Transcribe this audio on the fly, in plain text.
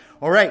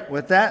All right,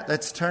 with that,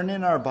 let's turn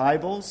in our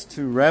Bibles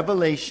to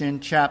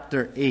Revelation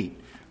chapter 8.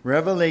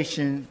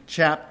 Revelation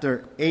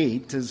chapter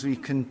 8 as we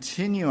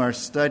continue our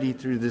study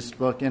through this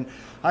book. And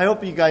I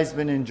hope you guys have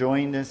been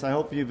enjoying this. I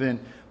hope you've been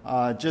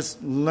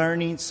just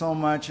learning so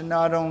much. And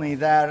not only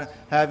that,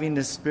 having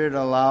the Spirit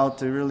allowed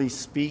to really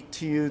speak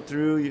to you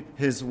through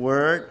His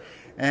Word.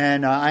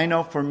 And I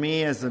know for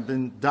me, as I've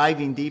been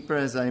diving deeper,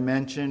 as I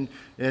mentioned,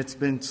 it's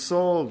been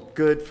so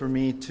good for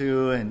me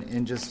too,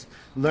 and just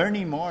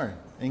learning more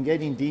and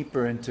getting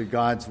deeper into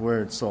God's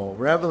Word. So,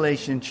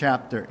 Revelation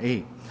chapter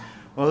 8.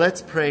 Well,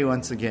 let's pray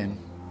once again.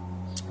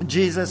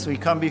 Jesus, we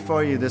come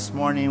before you this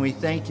morning. We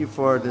thank you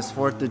for this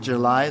 4th of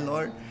July,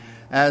 Lord,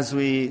 as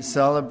we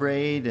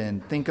celebrate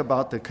and think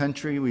about the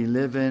country we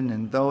live in.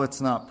 And though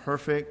it's not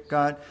perfect,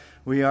 God,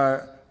 we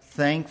are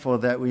thankful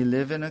that we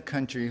live in a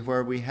country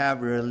where we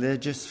have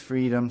religious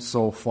freedom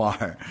so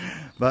far.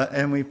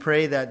 And we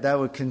pray that that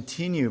would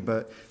continue.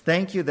 But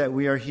thank you that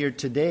we are here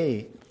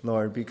today,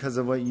 Lord, because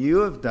of what you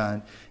have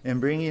done in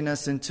bringing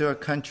us into a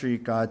country,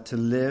 God, to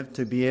live,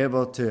 to be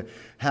able to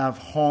have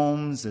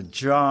homes, a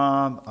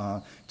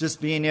job,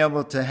 just being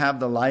able to have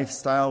the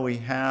lifestyle we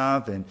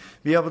have and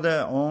be able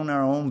to own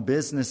our own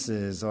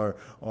businesses or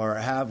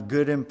have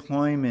good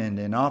employment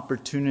and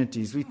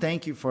opportunities. We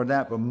thank you for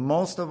that. But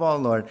most of all,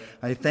 Lord,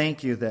 I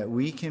thank you that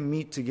we can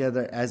meet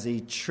together as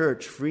a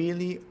church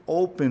freely,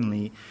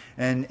 openly,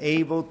 and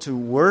able to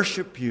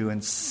worship you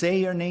and say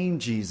your name,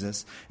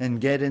 Jesus,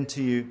 and get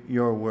into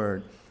your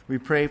word. We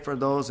pray for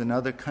those in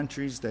other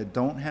countries that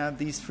don't have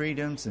these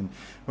freedoms and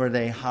where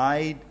they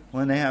hide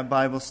when they have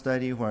Bible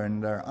study, where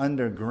they're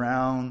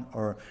underground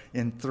or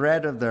in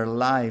threat of their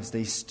lives,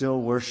 they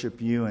still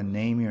worship you and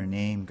name your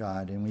name,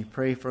 God. And we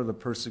pray for the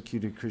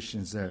persecuted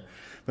Christians there.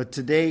 But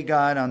today,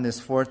 God, on this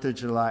 4th of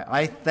July,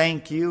 I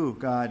thank you,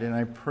 God, and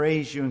I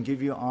praise you and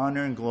give you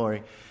honor and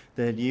glory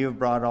that you have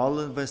brought all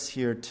of us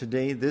here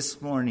today,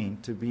 this morning,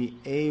 to be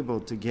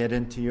able to get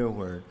into your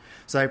word.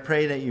 So I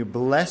pray that you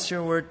bless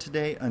your word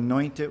today,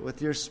 anoint it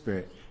with your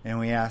Spirit, and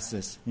we ask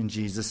this in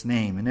Jesus'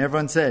 name. And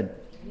everyone said,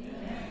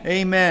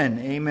 Amen.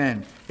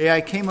 Amen. Hey, I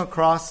came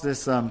across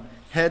this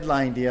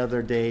headline the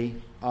other day.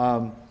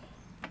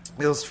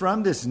 It was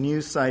from this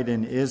news site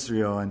in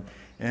Israel,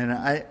 and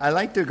I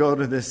like to go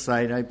to this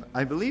site.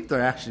 I believe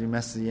they're actually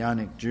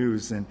Messianic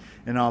Jews and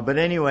all. But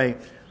anyway,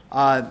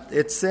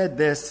 it said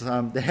this,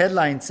 the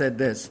headline said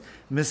this: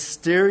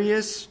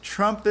 mysterious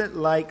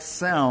trumpet-like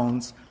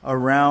sounds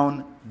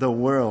around the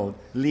world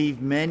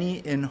leave many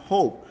in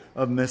hope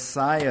of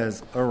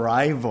Messiah's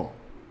arrival.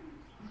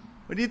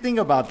 What do you think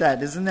about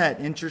that? Isn't that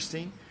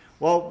interesting?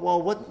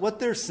 Well, what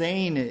they're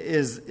saying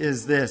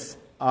is this.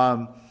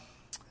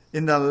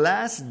 In the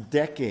last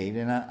decade,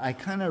 and I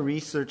kind of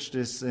researched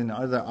this in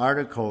other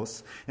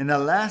articles, in the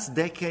last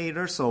decade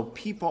or so,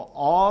 people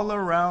all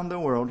around the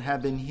world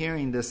have been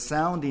hearing the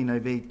sounding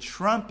of a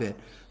trumpet,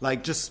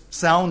 like just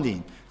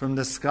sounding from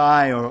the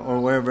sky or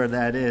wherever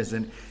that is.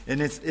 And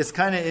it's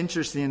kind of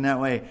interesting in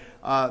that way.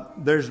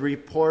 There's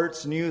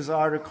reports, news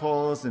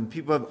articles, and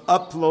people have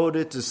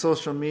uploaded to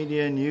social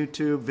media and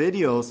YouTube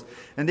videos,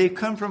 and they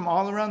come from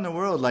all around the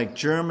world, like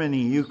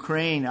Germany,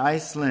 Ukraine,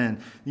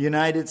 Iceland,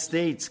 United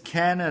States,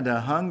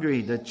 Canada,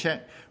 Hungary, the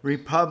Czech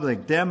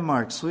Republic,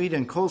 Denmark,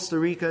 Sweden, Costa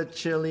Rica,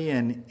 Chile,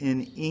 and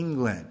in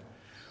England.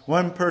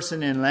 One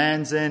person in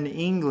Land's End,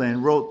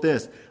 England, wrote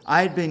this: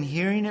 I'd been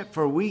hearing it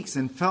for weeks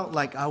and felt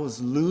like I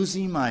was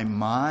losing my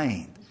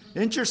mind.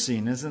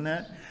 Interesting, isn't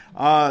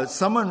that?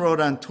 Someone wrote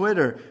on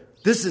Twitter,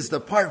 this is the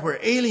part where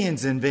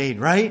aliens invade,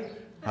 right?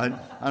 I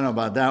don't know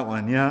about that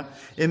one, yeah.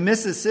 In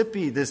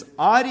Mississippi, this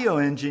audio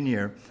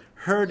engineer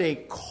heard a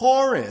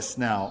chorus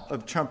now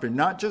of trumpet,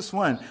 not just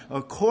one,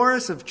 a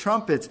chorus of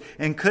trumpets,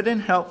 and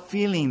couldn't help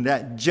feeling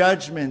that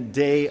judgment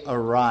day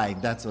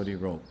arrived. That's what he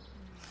wrote.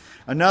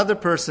 Another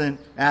person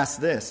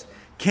asked this: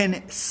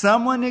 can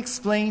someone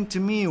explain to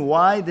me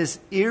why this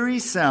eerie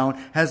sound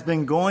has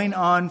been going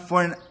on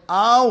for an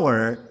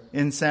hour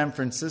in San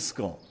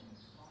Francisco?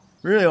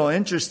 Really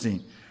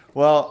interesting.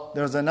 Well,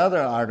 there's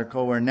another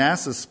article where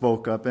NASA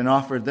spoke up and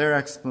offered their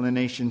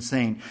explanation,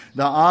 saying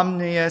the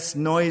ominous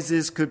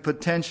noises could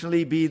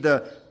potentially be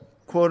the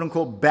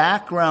quote-unquote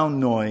background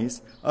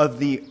noise of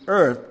the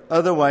Earth,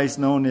 otherwise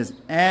known as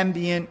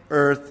ambient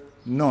Earth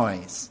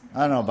noise. I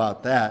don't know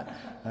about that.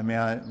 I mean,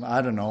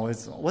 I don't know.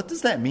 What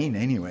does that mean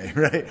anyway,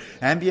 right?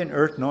 Ambient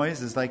Earth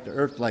noise is like the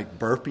Earth like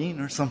burping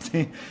or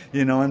something,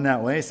 in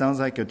that way. Sounds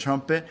like a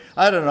trumpet.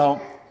 I don't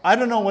know. I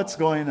don't know what's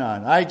going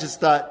on. I just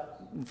thought,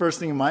 first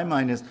thing in my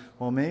mind is,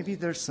 well, maybe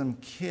there's some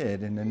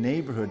kid in the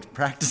neighborhood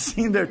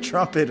practicing their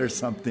trumpet or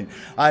something.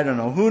 I don't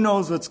know. Who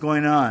knows what's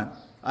going on?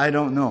 I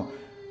don't know.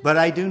 But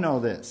I do know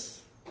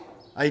this.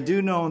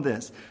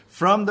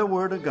 From the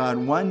Word of God,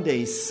 one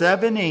day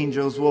 7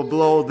 angels will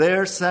blow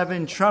their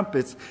 7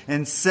 trumpets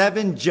and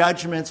 7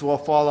 judgments will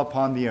fall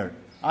upon the earth.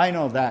 I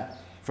know that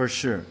for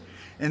sure.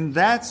 And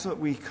that's what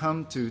we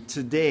come to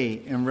today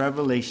in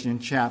Revelation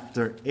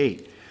chapter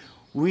 8.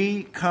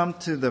 We come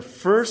to the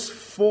first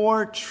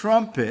 4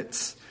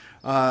 trumpets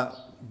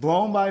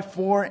blown by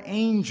 4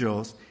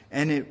 angels,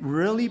 and it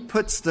really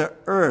puts the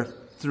earth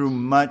through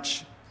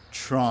much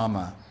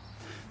trauma.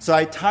 So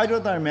I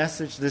titled our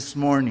message this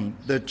morning,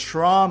 The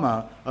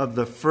Trauma of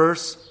the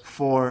First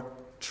 4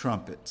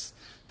 Trumpets.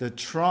 The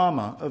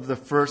trauma of the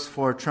first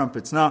 4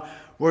 trumpets. Now,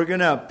 we're going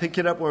to pick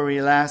it up where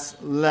we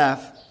left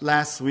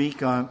last week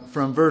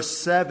from verse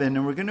 7,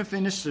 and we're going to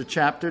finish the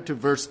chapter to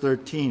verse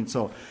 13.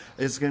 So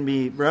it's going to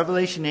be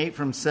Revelation 8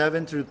 from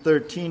 7 through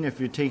 13 if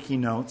you're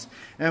taking notes.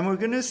 And we're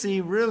going to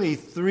see really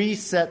 3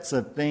 sets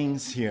of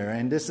things here.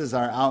 And this is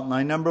our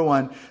outline. Number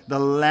 1, the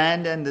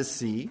land and the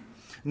sea.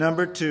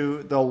 Number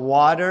 2, the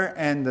water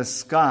and the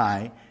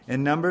sky.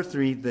 And number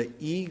 3, the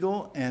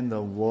eagle and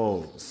the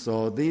woes.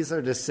 So these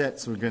are the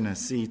sets we're going to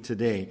see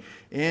today.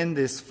 In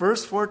this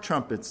first 4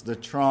 trumpets, the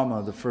trauma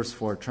of the first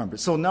 4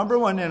 trumpets. So number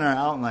 1 in our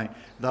outline,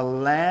 the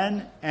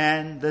land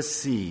and the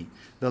sea.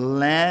 The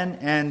land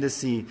and the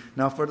sea.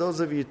 Now for those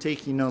of you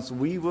taking notes,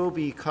 we will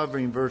be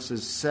covering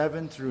verses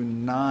 7 through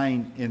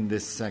 9 in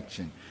this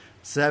section.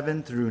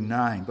 7 through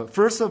 9. But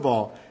first of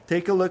all,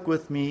 take a look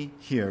with me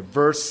here.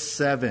 Verse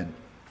 7.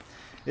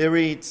 It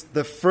reads,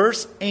 the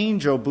first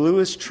angel blew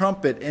his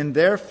trumpet, and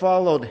there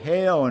followed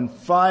hail and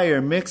fire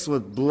mixed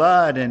with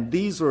blood, and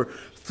these were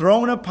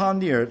thrown upon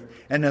the earth,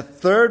 and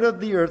 1/3 of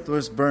the earth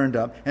was burned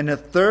up, and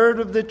 1/3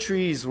 of the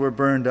trees were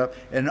burned up,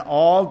 and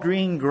all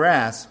green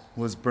grass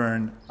was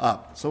burned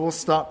up. So we'll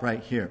stop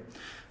right here.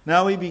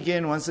 Now we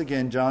begin once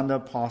again. John the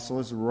Apostle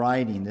is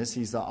writing this.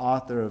 He's the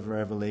author of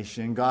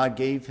Revelation. God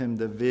gave him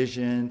the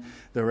vision,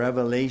 the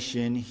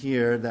revelation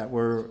here that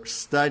we're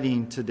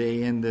studying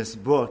today in this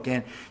book.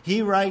 And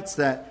he writes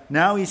that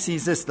now he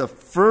sees this. The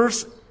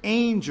first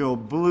angel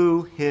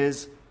blew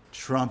his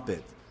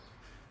trumpet.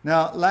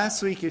 Now,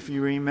 last week, if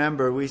you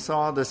remember, we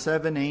saw the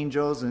 7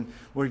 angels and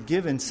were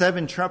given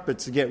 7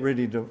 trumpets to get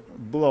ready to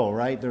blow,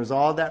 right? There's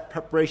all that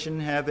preparation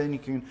in heaven. You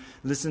can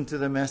listen to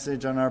the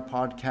message on our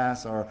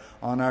podcast or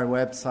on our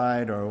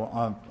website or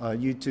on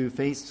YouTube,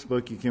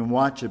 Facebook. You can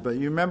watch it. But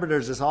you remember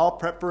there's this all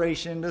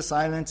preparation, the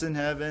silence in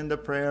heaven, the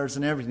prayers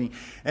and everything.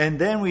 And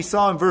then we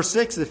saw in verse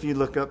 6, if you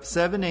look up,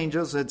 7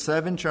 angels had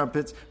 7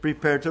 trumpets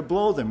prepared to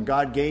blow them.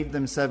 God gave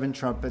them 7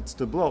 trumpets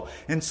to blow.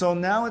 And so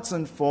now it's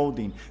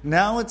unfolding.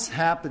 Now it's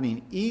happening.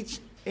 Each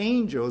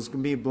angel is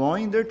going to be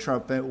blowing their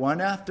trumpet one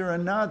after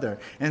another.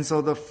 And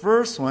so the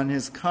first one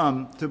has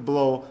come to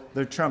blow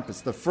their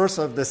trumpets. The first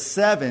of the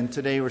 7,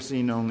 today we're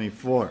seeing only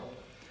 4.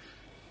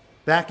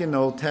 Back in the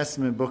Old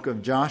Testament book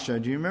of Joshua,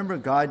 do you remember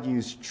God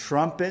used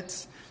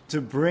trumpets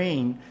to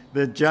bring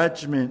the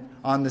judgment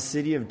on the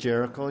city of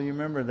Jericho? You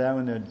remember that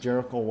when the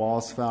Jericho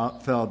walls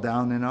fell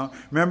down and all?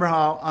 Remember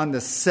how on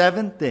the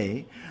 7th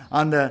day,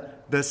 on the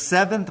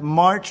 7th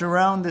march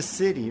around the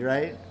city,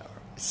 right?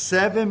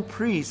 7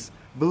 priests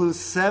blew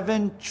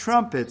 7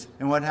 trumpets,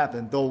 and what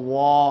happened? The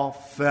wall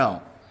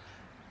fell.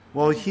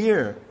 Well,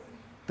 here,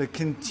 the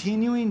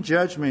continuing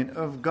judgment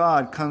of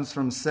God comes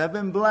from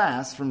 7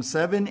 blasts, from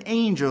 7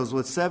 angels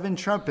with 7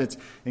 trumpets,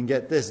 and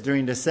get this,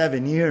 during the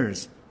 7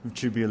 years of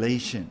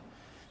tribulation.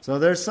 So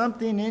there's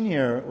something in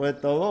here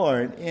with the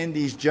Lord in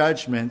these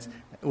judgments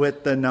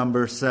with the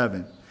number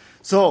 7.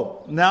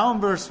 So now in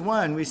verse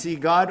 1, we see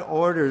God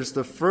orders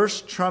the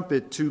first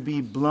trumpet to be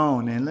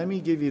blown. And let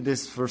me give you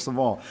this first of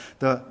all.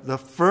 The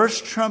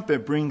first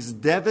trumpet brings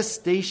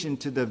devastation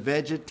to the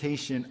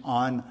vegetation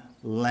on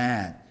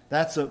land.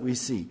 That's what we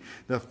see.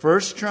 The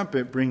first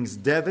trumpet brings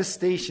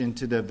devastation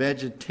to the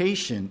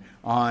vegetation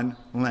on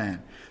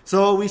land.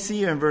 So we see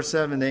here in verse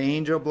 7, the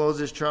angel blows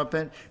his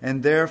trumpet,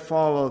 and there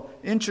followed,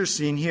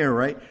 interesting here,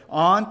 right?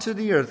 Onto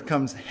the earth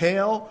comes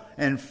hail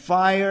and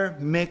fire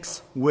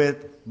mixed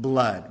with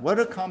blood. What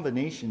a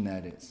combination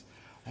that is.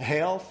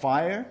 Hail,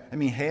 fire. I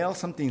mean, hail,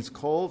 something's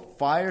cold.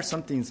 Fire,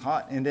 something's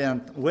hot. And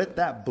then with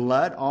that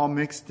blood all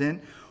mixed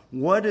in.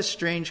 What a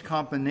strange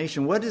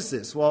combination. What is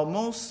this? Well,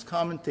 most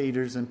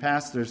commentators and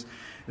pastors,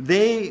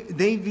 they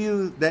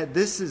view that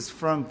this is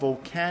from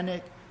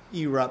volcanic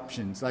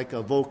eruptions, like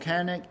a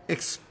volcanic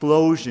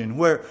explosion,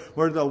 where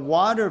the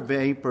water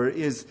vapor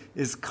is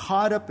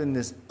caught up in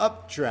this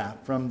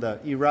updraft from the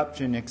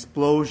eruption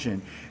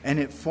explosion, and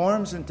it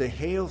forms into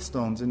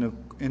hailstones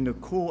in the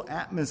cool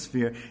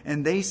atmosphere,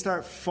 and they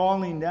start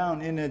falling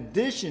down in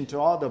addition to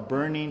all the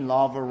burning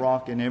lava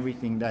rock and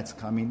everything that's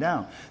coming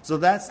down. So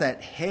that's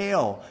that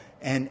hail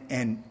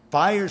and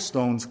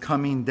firestones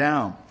coming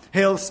down,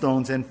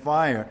 hailstones and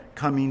fire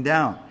coming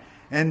down.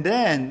 And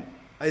then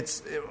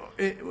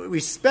we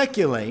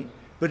speculate,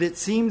 but it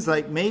seems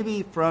like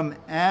maybe from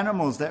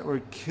animals that were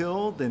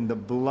killed and the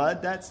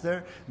blood that's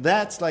there,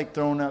 that's like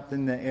thrown up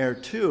in the air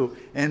too.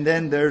 And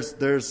then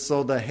there's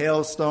so the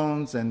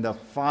hailstones and the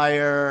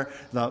fire,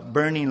 the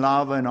burning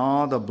lava and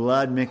all the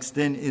blood mixed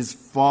in is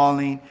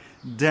falling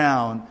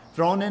down,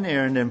 thrown in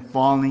air and then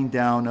falling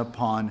down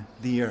upon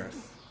the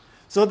earth.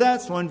 So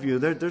that's one view.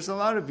 There's a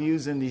lot of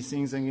views in these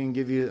things. I'm going to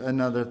give you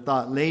another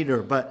thought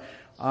later. But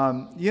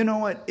you know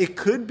what? It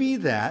could be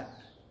that,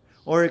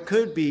 or it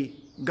could be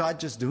God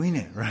just doing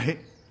it, right?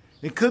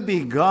 It could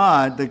be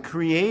God, the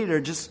Creator,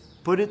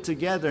 just put it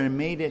together and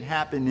made it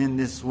happen in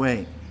this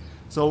way.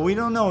 So we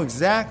don't know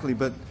exactly,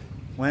 but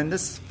when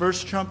this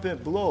first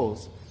trumpet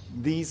blows,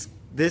 these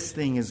this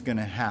thing is going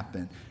to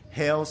happen.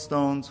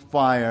 Hailstones,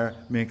 fire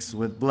mixed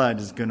with blood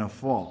is going to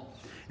fall.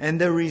 And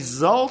the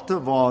result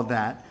of all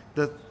that,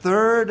 the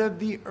third of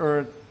the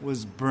earth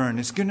was burned.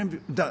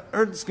 The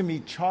earth is going to be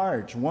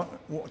charred. One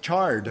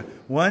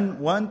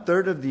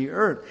third of the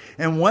earth.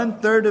 And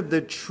 1/3 of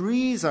the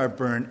trees are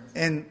burned.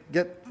 And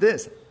get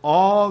this,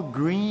 all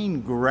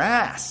green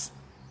grass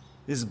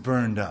is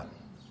burned up.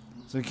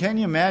 So can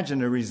you imagine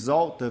the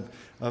result of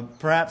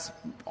perhaps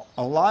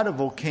a lot of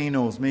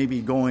volcanoes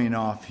maybe going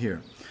off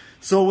here?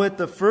 So with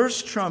the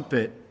first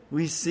trumpet,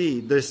 we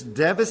see this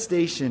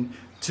devastation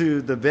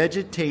to the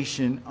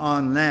vegetation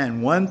on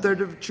land.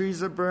 1/3 of the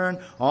trees are burned.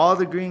 All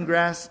the green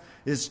grass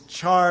is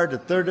charred.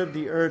 1/3 of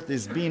the earth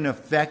is being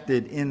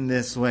affected in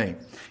this way.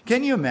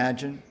 Can you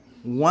imagine?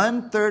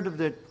 1/3 of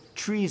the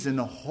trees in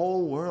the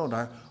whole world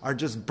are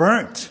just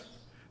burnt.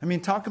 I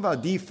mean, talk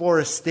about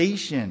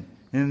deforestation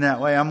in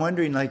that way. I'm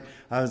wondering, like,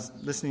 I was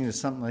listening to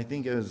something, I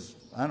think it was,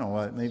 I don't know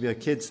what, maybe a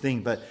kid's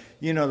thing, but,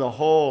 the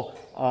whole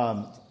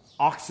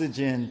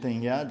oxygen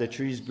thing, yeah? The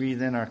trees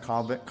breathe in our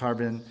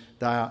carbon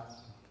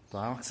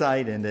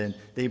dioxide, and then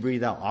they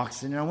breathe out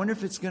oxygen. I wonder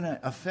if it's going to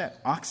affect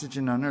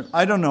oxygen on Earth.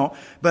 I don't know.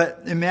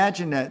 But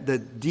imagine that the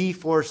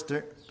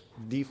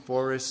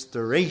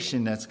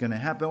deforestation that's going to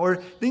happen. Or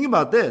think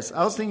about this.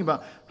 I was thinking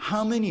about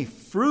how many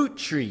fruit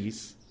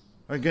trees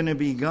are going to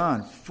be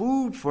gone.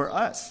 Food for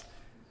us.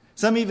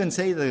 Some even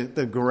say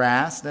the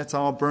grass that's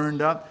all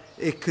burned up,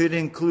 it could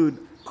include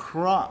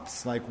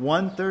crops, like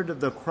 1/3 of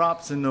the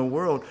crops in the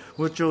world,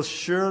 which will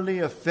surely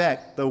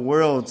affect the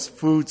world's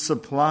food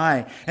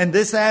supply. And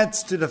this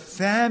adds to the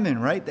famine,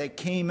 right, that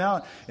came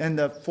out. And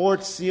the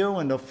fourth seal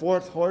and the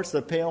fourth horse,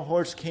 the pale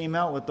horse, came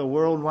out with the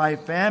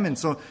worldwide famine.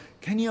 So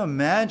can you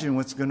imagine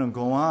what's going to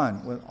go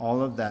on with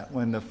all of that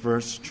when the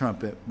first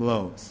trumpet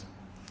blows?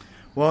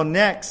 Well,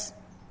 next,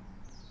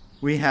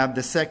 we have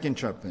the second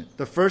trumpet.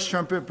 The first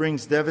trumpet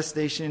brings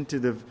devastation to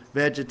the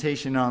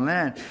vegetation on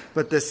land,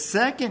 but the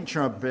second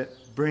trumpet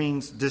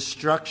brings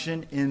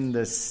destruction in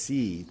the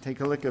sea. Take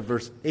a look at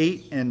verse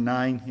 8 and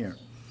 9 here.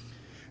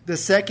 The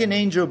second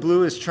angel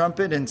blew his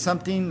trumpet, and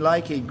something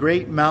like a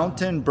great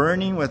mountain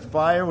burning with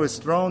fire was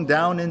thrown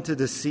down into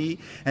the sea,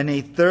 and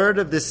 1/3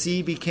 of the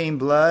sea became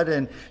blood,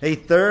 and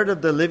 1/3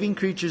 of the living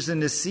creatures in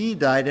the sea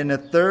died, and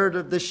 1/3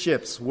 of the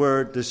ships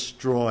were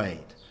destroyed.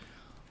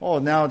 Oh,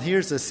 now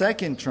here's the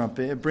second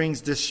trumpet. It brings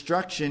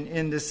destruction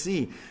in the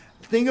sea.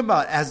 Think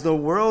about, as the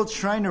world's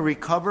trying to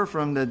recover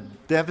from the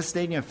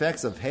devastating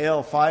effects of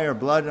hail, fire,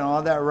 blood, and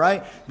all that,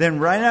 right? Then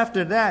right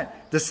after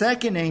that, the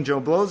second angel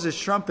blows his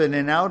trumpet,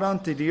 and out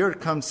onto the earth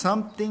comes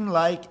something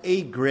like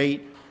a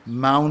great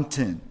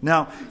mountain.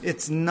 Now,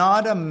 it's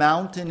not a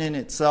mountain in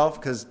itself,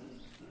 because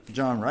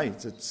John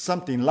writes, it's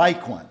something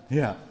like one.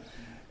 Yeah.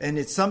 And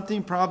it's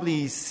something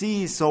probably he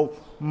sees, so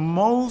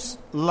most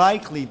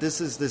likely this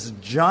is this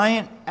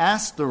giant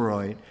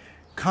asteroid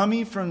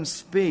coming from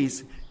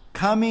space,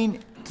 coming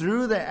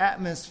through the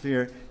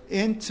atmosphere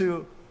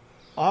into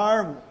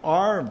our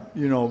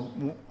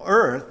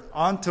Earth,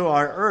 onto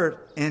our Earth,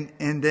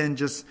 and then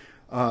just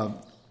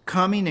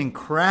coming and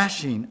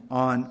crashing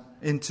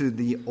into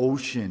the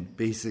ocean,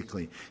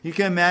 basically. You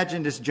can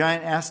imagine this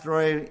giant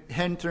asteroid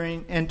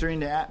entering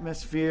the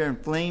atmosphere and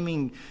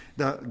flaming,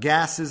 the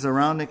gases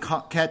around it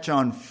catch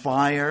on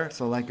fire,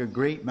 so like a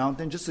great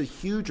mountain, just a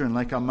huge one,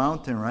 like a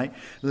mountain, right?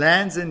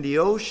 Lands in the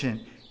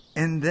ocean,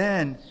 and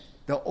then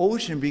the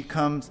ocean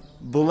becomes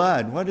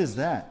blood. What is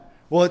that?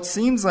 Well, it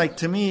seems like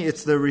to me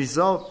it's the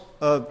result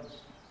of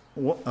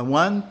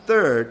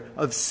 1/3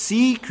 of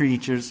sea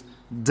creatures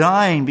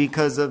dying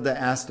because of the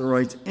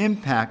asteroid's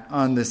impact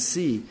on the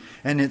sea.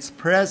 And its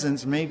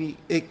presence, maybe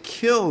it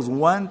kills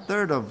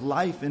 1/3 of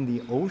life in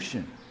the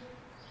ocean.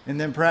 And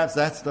then perhaps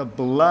that's the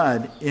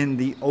blood in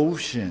the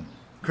ocean.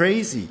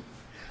 Crazy.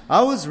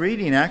 I was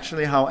reading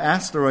actually how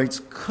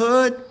asteroids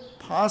could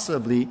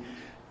possibly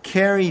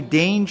carry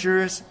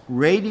dangerous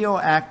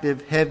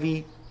radioactive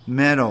heavy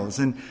metals.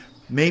 And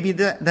maybe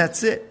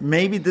that's it.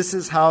 Maybe this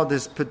is how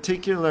this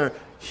particular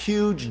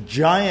huge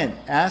giant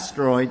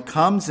asteroid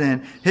comes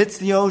in, hits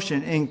the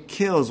ocean, and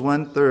kills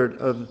 1/3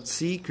 of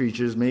sea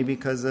creatures, maybe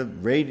because of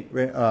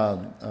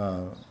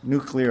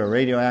nuclear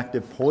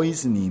radioactive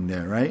poisoning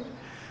there, right?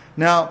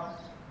 Now,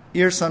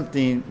 here's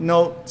something.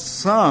 Note,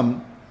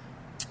 some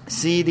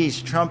see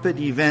these trumpet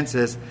events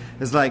as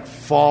like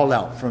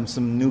fallout from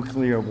some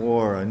nuclear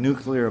war. A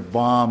nuclear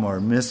bomb or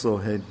missile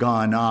had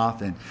gone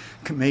off, and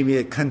maybe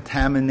it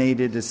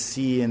contaminated the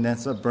sea, and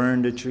that's what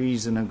burned the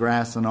trees and the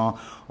grass and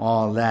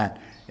all that.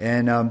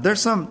 And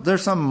there's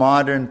some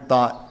modern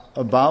thought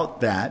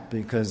about that,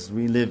 because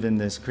we live in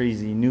this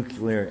crazy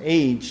nuclear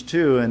age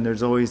too, and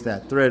there's always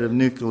that threat of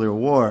nuclear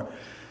war.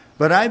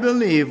 But I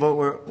believe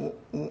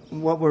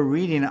what we're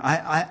reading,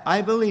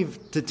 I believe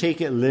to take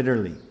it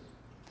literally.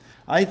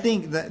 I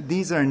think that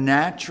these are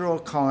natural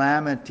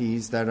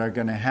calamities that are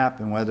going to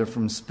happen, whether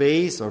from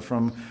space or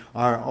from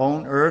our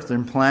own Earth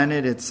and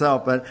planet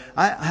itself. But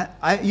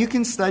you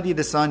can study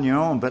this on your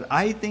own, but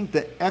I think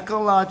the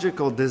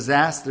ecological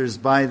disasters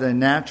by the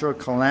natural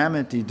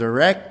calamity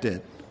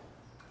directed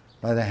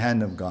by the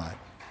hand of God.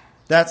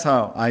 That's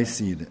how I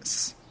see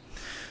this.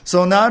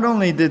 So not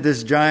only did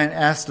this giant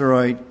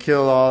asteroid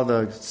kill all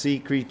the sea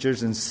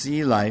creatures and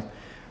sea life,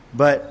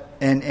 but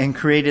and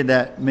created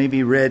that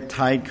maybe red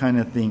tide kind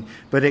of thing,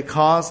 but it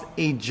caused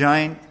a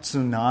giant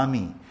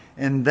tsunami.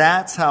 And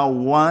that's how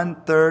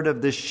 1/3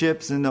 of the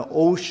ships in the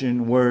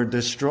ocean were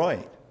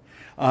destroyed.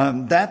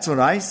 That's what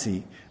I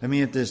see. I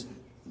mean, if this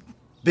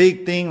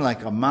big thing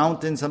like a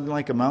mountain, something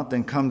like a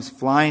mountain comes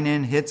flying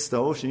in, hits the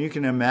ocean, you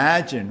can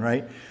imagine,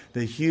 right,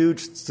 the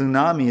huge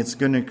tsunami it's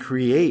going to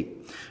create.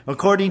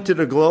 According to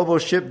the Global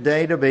Ship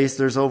Database,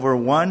 there's over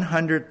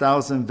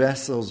 100,000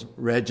 vessels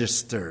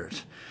registered.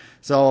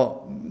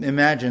 So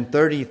imagine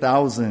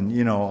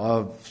 30,000,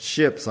 of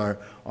ships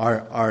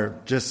are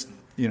just,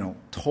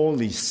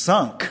 totally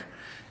sunk.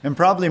 And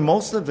probably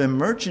most of them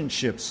merchant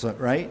ships,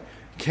 right?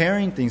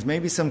 Carrying things,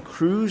 maybe some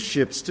cruise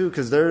ships too,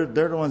 because they're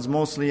the ones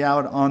mostly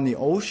out on the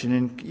ocean.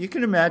 And you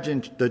can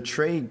imagine the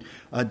trade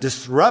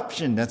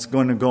disruption that's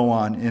going to go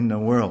on in the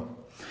world.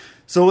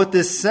 So with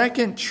this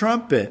second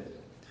trumpet,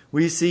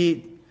 we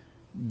see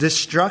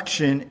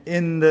destruction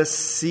in the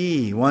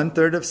sea.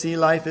 1/3 of sea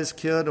life is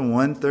killed and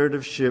 1/3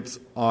 of ships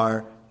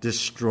are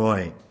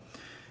destroyed.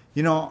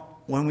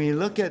 When we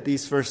look at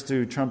these first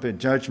two trumpet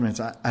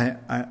judgments,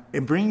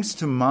 it brings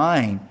to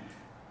mind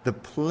the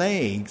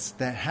plagues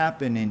that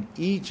happened in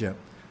Egypt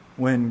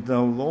when the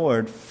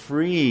Lord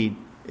freed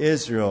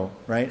Israel,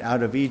 right,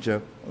 out of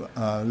Egypt,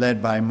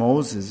 led by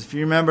Moses. If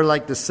you remember,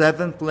 like the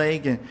seventh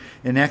plague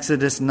in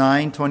Exodus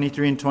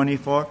 9:23 and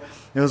 24,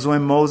 it was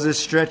when Moses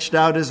stretched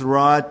out his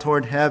rod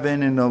toward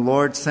heaven and the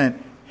Lord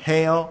sent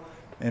hail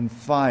and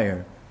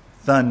fire,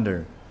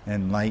 thunder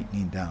and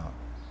lightning down.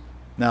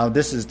 Now,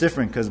 this is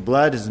different because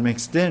blood is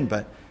mixed in,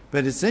 but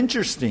it's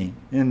interesting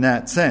in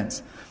that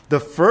sense. The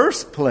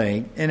first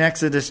plague in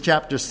Exodus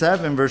chapter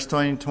 7, verse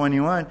 20 and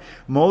 21,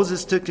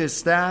 Moses took his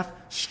staff,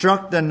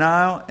 struck the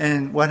Nile,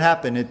 and what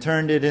happened? It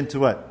turned it into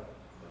what?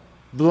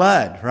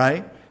 Blood,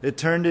 right? It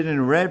turned it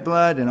into red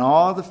blood, and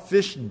all the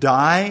fish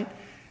died.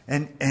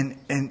 And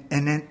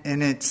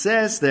it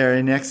says there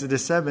in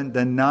Exodus 7,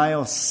 the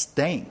Nile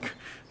stank.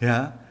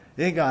 Yeah?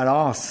 It got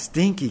all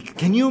stinky.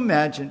 Can you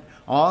imagine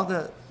all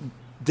the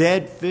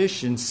dead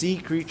fish and sea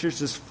creatures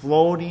just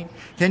floating?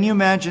 Can you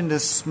imagine the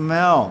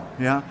smell?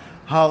 Yeah?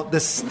 How the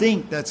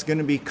stink that's going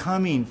to be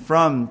coming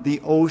from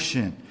the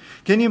ocean.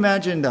 Can you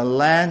imagine the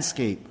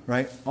landscape,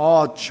 right?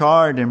 All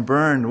charred and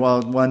burned,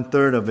 well,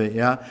 1/3 of it,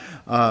 yeah?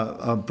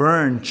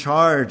 Burned,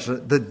 charred,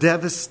 the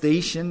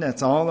devastation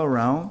that's all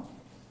around.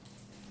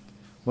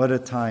 What a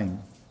time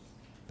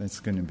that's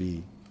going to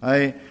be.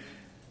 I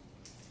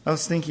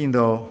was thinking,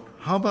 though,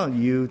 how about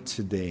you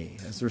today,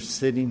 as we're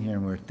sitting here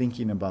and we're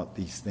thinking about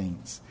these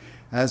things,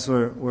 as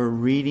we're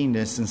reading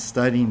this and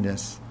studying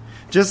this?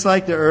 Just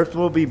like the earth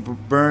will be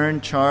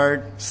burned,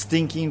 charred,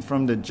 stinking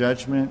from the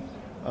judgment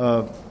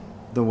of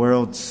the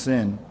world's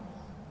sin,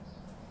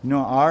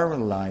 our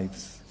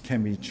lives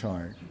can be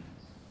charred.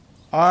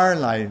 Our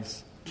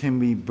lives can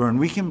be burned.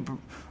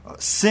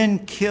 Sin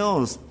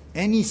kills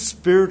any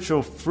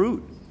spiritual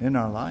fruit in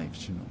our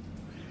lives,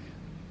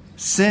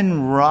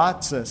 Sin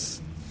rots us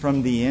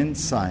from the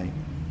inside,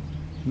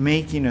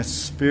 making us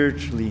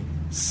spiritually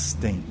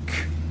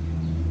stink.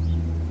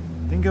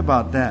 Think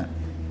about that.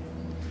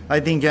 I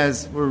think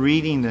as we're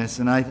reading this,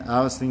 and I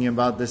was thinking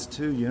about this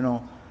too,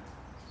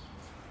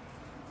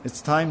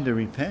 it's time to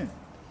repent.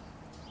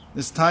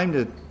 It's time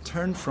to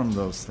turn from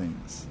those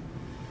things.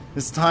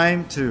 It's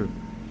time to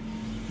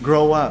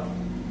grow up.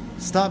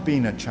 Stop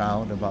being a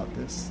child about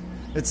this.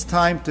 It's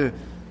time to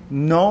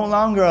no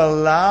longer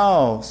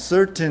allow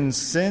certain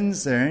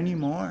sins there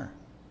anymore.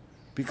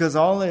 Because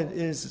all it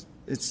is,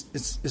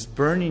 it's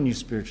burning you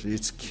spiritually.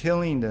 It's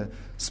killing the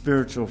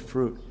spiritual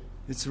fruit.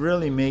 It's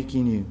really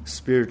making you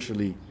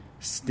spiritually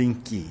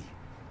stinky.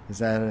 Is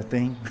that a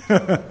thing?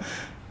 But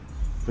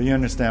you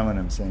understand what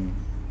I'm saying.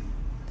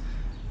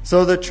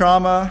 So the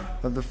trauma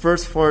of the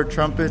first four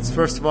trumpets,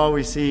 first of all,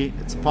 we see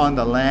it's upon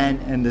the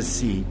land and the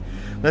sea.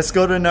 Let's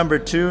go to number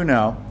 2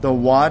 now, the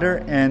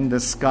water and the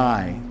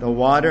sky. The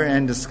water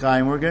and the sky.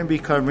 And we're going to be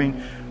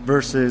covering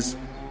verses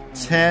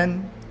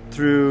 10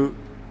 through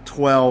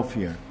 12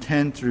 here.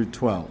 10 through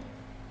 12.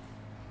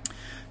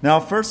 Now,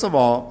 first of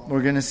all,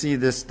 we're going to see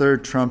this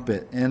third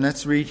trumpet. And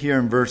let's read here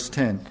in verse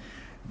 10.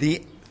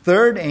 The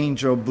third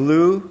angel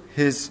blew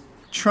his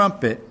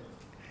trumpet,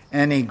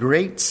 and a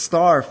great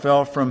star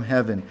fell from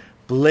heaven,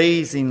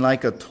 blazing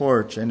like a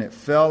torch, and it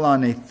fell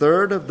on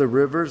 1/3 of the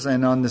rivers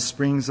and on the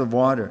springs of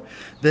water.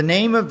 The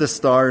name of the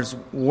star is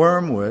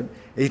Wormwood.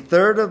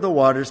 1/3 of the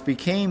waters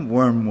became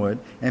wormwood,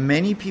 and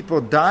many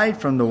people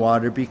died from the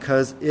water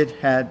because it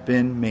had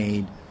been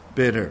made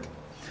bitter.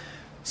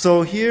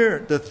 So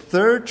here, the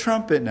third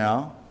trumpet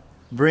now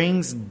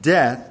brings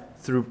death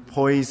through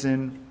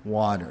poison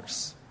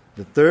waters.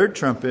 The third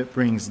trumpet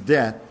brings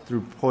death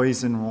through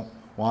poison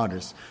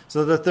waters.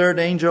 So the third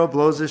angel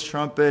blows his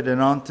trumpet,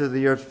 and onto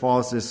the earth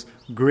falls this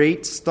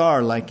great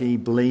star like a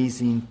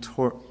blazing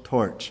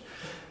torch.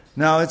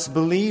 Now, it's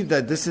believed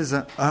that this is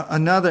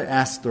another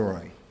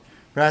asteroid.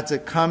 Perhaps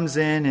it comes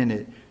in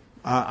and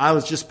I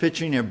was just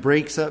picturing it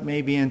breaks up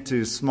maybe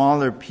into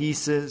smaller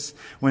pieces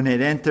when it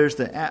enters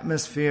the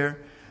atmosphere.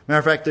 Matter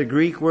of fact, the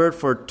Greek word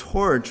for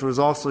torch was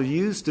also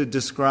used to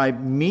describe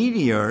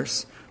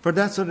meteors, for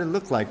that's what it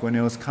looked like when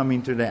it was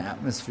coming through the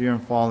atmosphere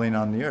and falling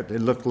on the earth.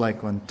 It looked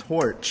like one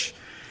torch.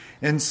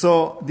 And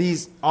so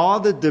all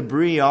the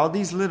debris, all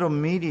these little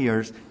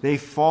meteors, they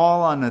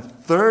fall on a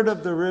third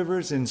of the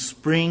rivers in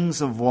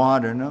springs of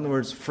water. In other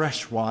words,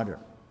 fresh water.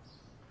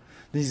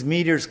 These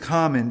meteors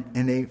come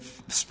and they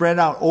spread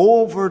out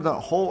over the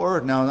whole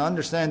earth. Now,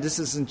 understand, this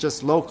isn't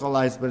just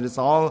localized, but it's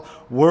all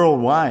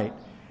worldwide.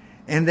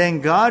 And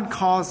then God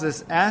calls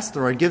this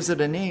asteroid, gives it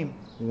a name,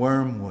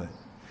 wormwood.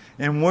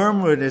 And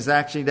wormwood is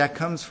actually, that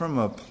comes from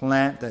a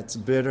plant that's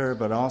bitter,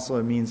 but also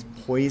it means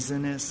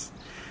poisonous.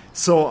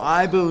 So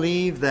I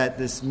believe that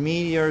this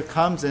meteor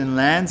comes and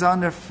lands on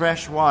the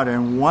fresh water,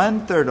 and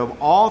 1/3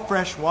 of all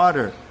fresh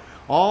water,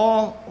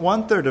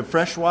 one-third of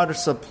freshwater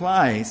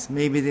supplies,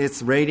 maybe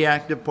it's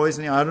radioactive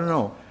poisoning, I don't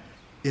know,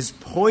 is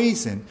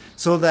poison,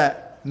 so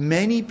that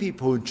many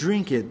people who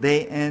drink it,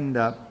 they end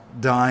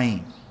up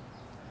dying.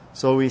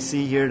 So we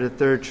see here the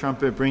third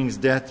trumpet brings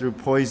death through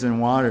poison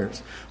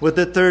waters. With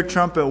the third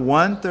trumpet,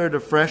 1/3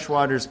 of fresh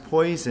water is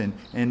poisoned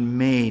and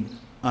made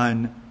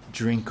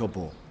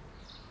undrinkable.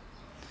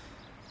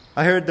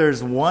 I heard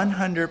there's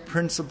 100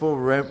 principal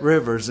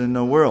rivers in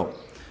the world.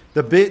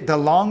 The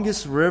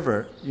longest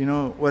river, you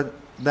know what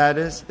that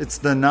is? It's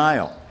the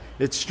Nile.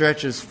 It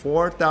stretches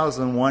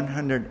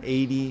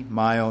 4,180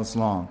 miles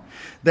long.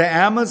 The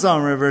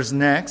Amazon River is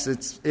next.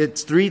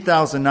 It's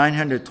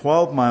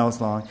 3,912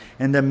 miles long.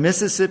 And the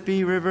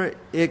Mississippi River,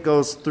 it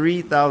goes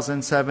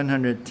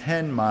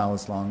 3,710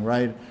 miles long,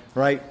 right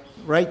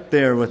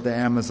there with the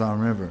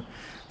Amazon River.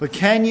 But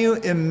can you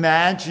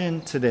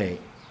imagine today?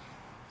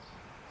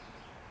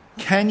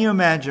 Can you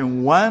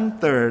imagine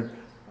 1/3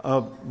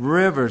 of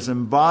rivers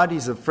and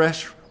bodies of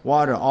fresh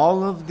water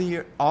all over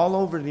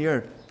the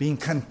earth being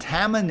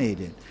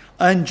contaminated,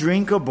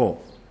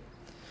 undrinkable?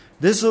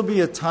 This will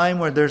be a time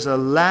where there's a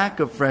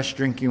lack of fresh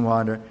drinking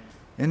water,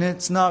 and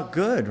it's not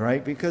good,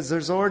 right? Because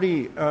there's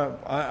already,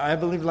 I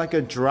believe, like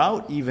a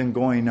drought even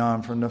going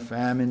on from the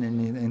famine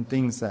and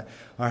things that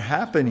are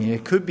happening.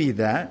 It could be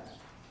that,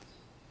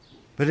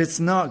 but it's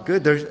not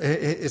good.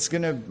 It's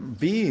going to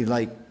be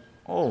like,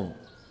 oh,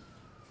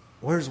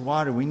 where's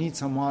water? We need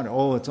some water.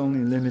 Oh, it's only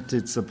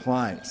limited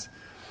supplies.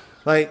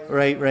 Like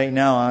right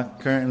now,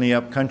 currently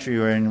up country,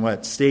 we're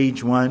in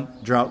stage 1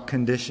 drought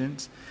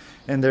conditions.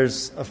 And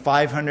there's a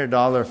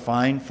 $500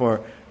 fine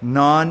for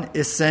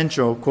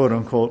non-essential, quote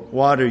unquote,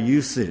 water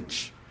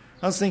usage.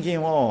 I was thinking,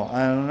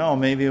 I don't know,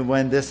 maybe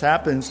when this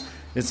happens,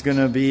 it's going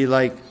to be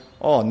like,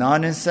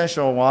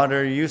 non-essential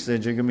water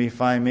usage, it can be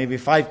fined maybe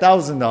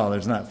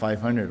 $5,000, not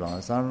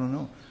 $500. I don't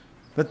know.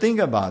 But think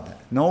about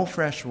that. No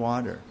fresh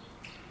water.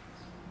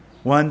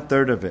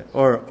 1/3 of it,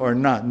 or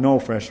not no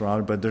fresh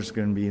water, but there's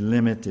going to be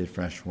limited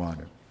fresh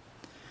water.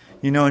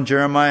 You know, in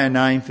Jeremiah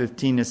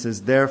 9:15 it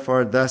says,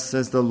 "Therefore thus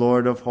says the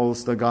Lord of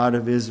hosts, the God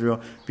of Israel,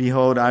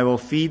 behold, I will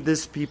feed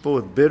this people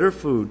with bitter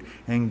food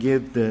and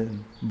give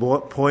them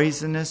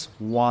poisonous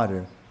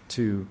water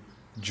to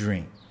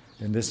drink."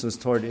 And this was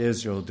toward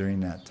Israel during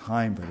that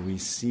time, but we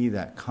see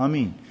that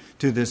coming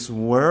to this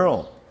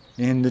world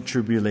in the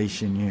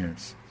tribulation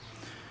years.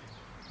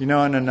 You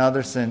know, in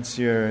another sense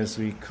here, as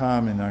we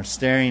come and are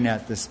staring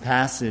at this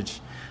passage,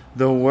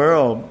 the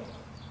world,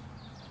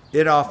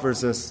 it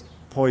offers us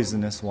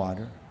poisonous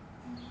water.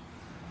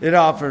 It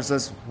offers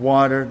us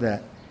water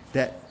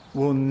that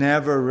will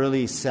never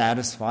really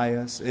satisfy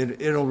us.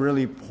 It'll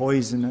really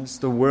poison us.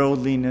 The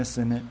worldliness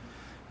in it,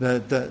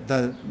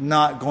 the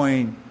not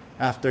going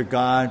after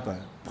God, but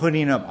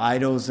putting up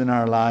idols in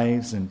our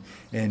lives, and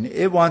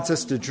it wants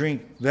us to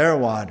drink their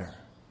water,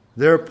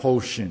 their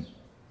potion.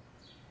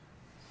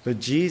 But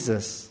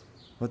Jesus,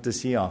 what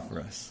does he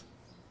offer us?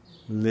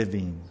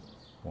 Living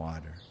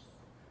water.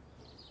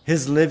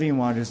 His living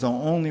water is the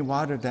only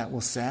water that will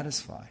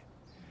satisfy.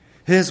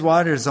 His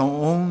water is the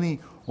only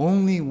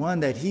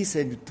one that he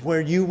said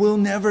where you will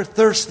never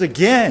thirst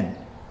again.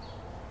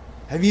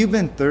 Have you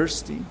been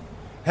thirsty?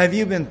 Have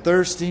you been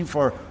thirsting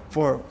for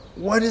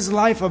what is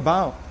life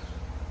about?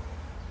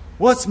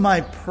 What's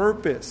my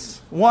purpose?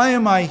 Why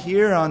am I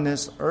here on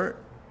this earth?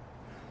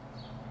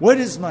 What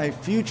is my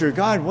future?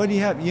 God, what do you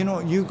have? You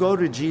know, you go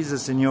to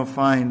Jesus and you'll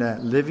find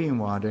that living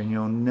water and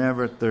you'll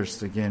never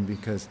thirst again,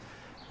 because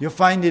you'll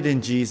find it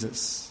in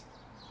Jesus.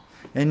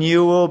 And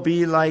you will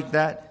be like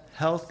that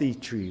healthy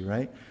tree,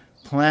 right?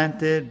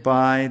 Planted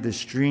by the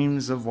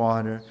streams of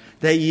water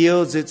that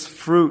yields its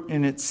fruit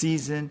in its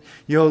season.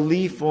 Your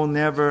leaf will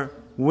never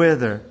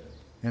wither,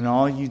 and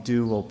all you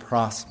do will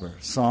prosper.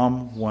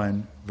 Psalm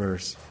 1,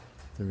 verse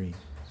 3.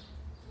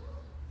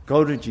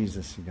 Go to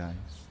Jesus, you guys.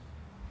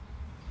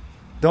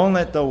 Don't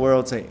let the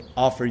world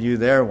offer you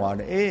their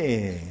water.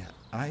 Hey,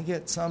 I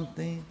get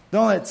something.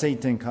 Don't let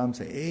Satan come and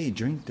say, hey,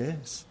 drink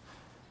this.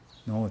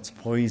 No, it's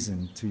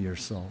poison to your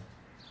soul.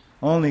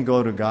 Only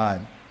go to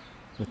God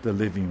with the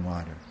living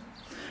water.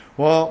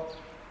 Well,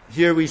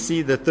 here we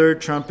see the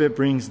third trumpet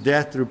brings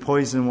death through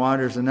poison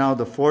waters. And now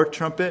the fourth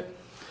trumpet.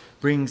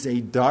 brings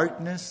a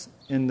darkness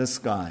in the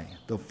sky.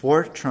 The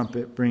fourth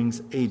trumpet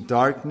brings a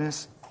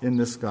darkness in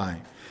the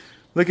sky.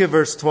 Look at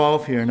verse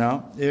 12 here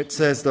now. It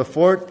says, the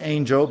fourth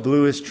angel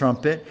blew his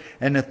trumpet,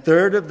 and a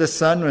third of the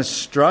sun was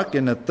struck,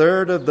 and a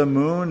third of the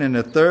moon, and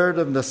a third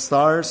of the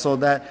stars, so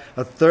that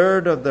a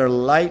third of their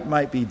light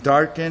might be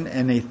darkened,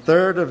 and a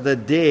third of the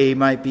day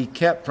might be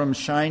kept from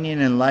shining,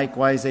 and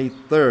likewise a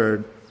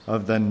third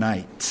of the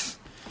night.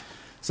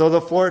 So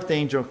the fourth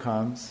angel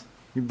comes.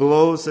 He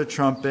blows the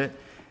trumpet,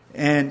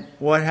 and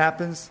what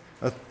happens?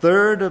 A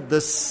third of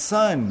the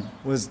sun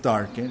was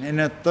darkened, and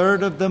a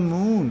third of the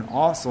moon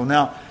also.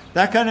 Now,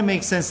 that kind of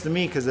makes sense to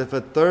me, because if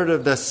a third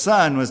of the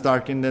sun was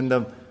darkened, then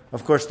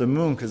of course the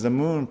moon, because the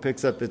moon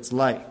picks up its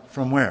light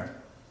from where?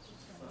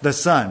 The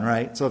sun,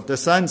 right? So if the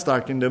sun's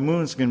darkened, the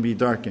moon's going to be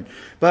darkened.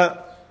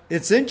 But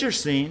it's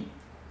interesting,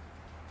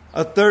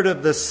 a third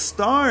of the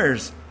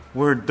stars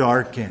were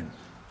darkened.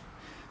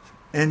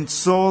 And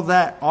so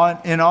that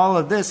in all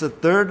of this, a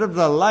third of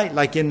the light,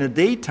 like in the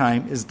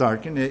daytime, is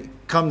darkened. It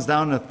comes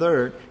down a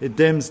third, it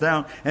dims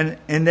down. And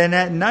then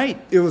at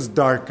night, it was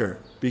darker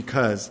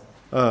because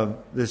of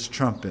this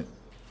trumpet.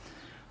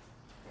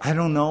 I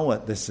don't know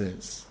what this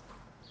is.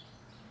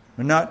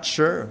 We're not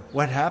sure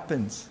what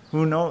happens.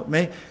 Who knows?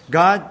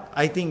 God,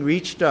 I think,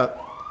 reached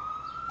up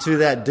to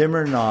that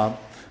dimmer knob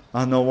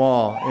on the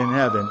wall in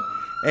heaven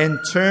and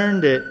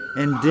turned it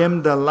and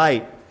dimmed the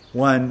light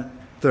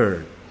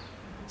 1/3.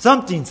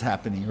 Something's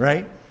happening,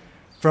 right?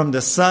 From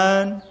the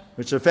sun,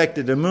 which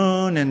affected the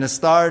moon and the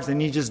stars,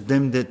 and he just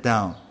dimmed it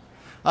down.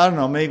 I don't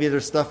know, maybe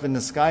there's stuff in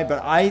the sky,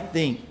 but I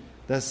think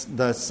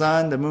the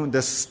sun, the moon,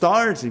 the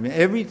stars, even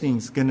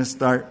everything's going to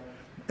start,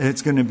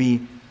 it's going to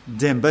be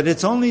dim. But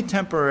it's only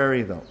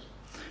temporary, though.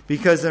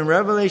 Because in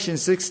Revelation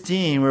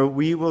 16, where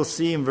we will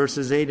see in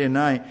verses 8 and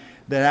 9,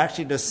 that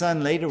actually the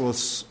sun later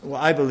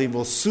I believe,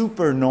 will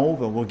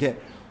supernova, will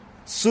get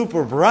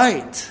super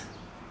bright.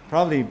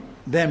 Probably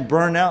then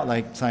burn out,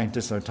 like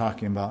scientists are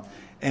talking about.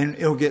 And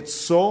it'll get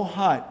so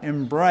hot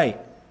and bright,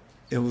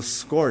 it will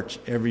scorch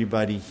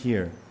everybody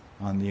here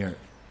on the earth.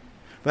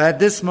 But at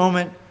this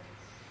moment,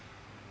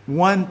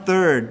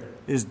 1/3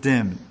 is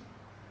dimmed.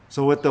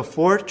 So with the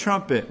fourth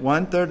trumpet,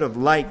 1/3 of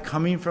light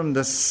coming from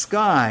the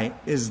sky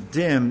is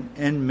dimmed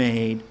and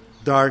made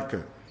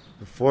darker.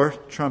 The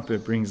fourth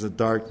trumpet brings a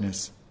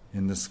darkness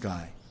in the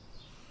sky.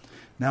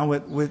 Now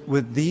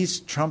with these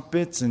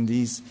trumpets and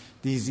these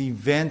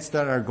events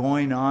that are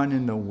going on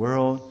in the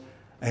world,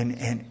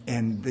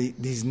 and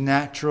these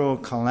natural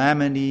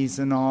calamities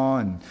and all,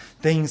 and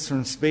things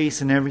from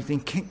space and everything,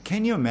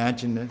 can you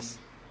imagine this?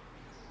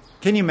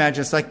 Can you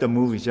imagine? It's like the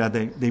movies. Yeah,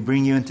 they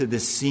bring you into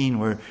this scene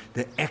where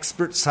the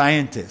expert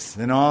scientists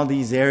in all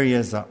these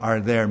areas are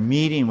there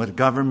meeting with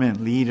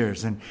government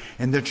leaders, and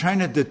they're trying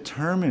to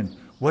determine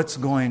what's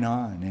going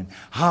on and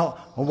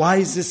why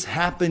is this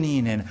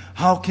happening, and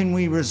how can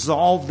we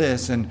resolve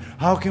this, and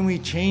how can we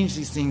change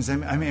these things?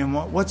 I mean,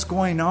 what's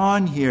going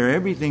on here?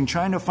 Everything,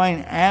 trying to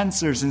find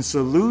answers and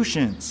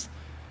solutions.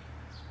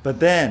 But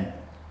then,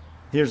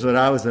 here's what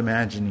I was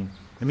imagining.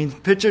 I mean,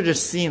 picture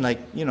this scene like,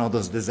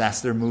 those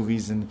disaster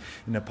movies and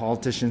the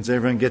politicians,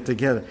 everyone get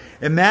together.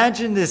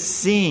 Imagine this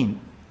scene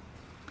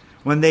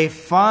when they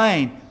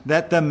find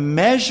that the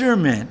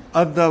measurement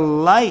of the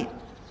light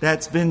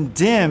that's been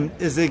dimmed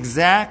is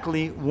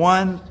exactly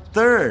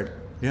 1/3.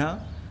 Yeah?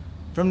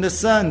 From the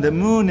sun, the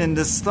moon, and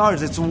the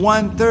stars, it's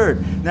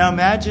 1/3. Now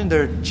imagine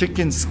their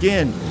chicken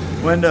skin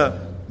when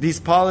these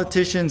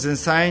politicians and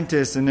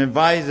scientists and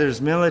advisors,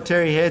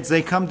 military heads,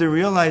 they come to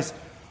realize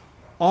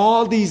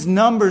all these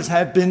numbers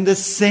have been the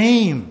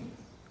same.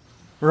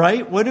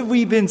 Right? What have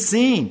we been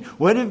seeing?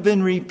 What have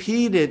been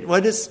repeated?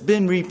 What has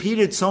been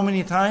repeated so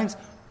many times?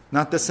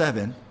 Not the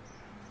 7.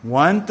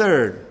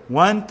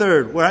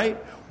 1/3, right?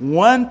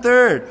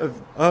 1/3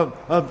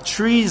 of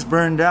trees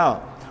burned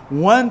out.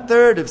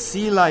 1/3 of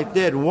sea life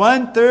dead.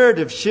 1/3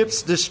 of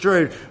ships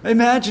destroyed.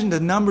 Imagine the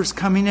numbers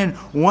coming in.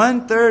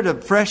 1/3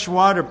 of fresh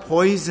water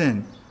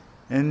poison.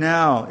 And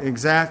now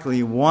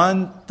exactly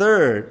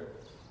 1/3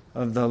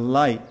 of the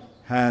light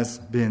has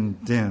been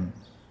dimmed.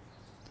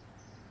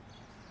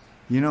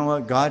 You know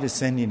what? God is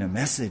sending a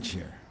message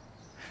here.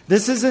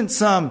 This isn't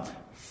some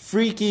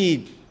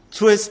freaky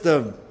twist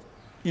of,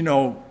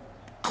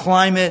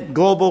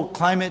 global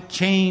climate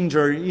change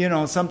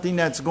or, something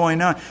that's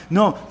going on.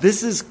 No,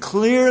 this has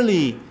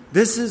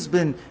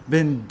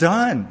been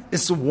done.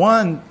 It's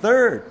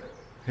 1/3.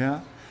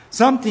 Yeah.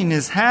 Something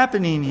is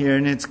happening here,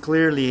 and it's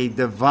clearly a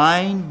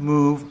divine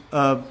move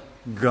of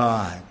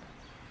God.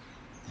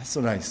 That's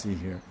what I see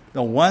here.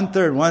 The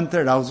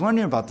 1/3. I was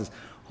wondering about this.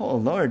 Oh,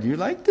 Lord, you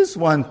like this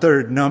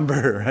 1/3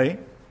 number, right?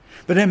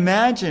 But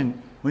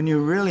imagine when you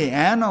really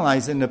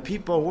analyze it, and the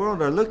people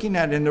world are looking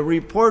at it, and the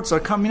reports are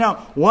coming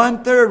out,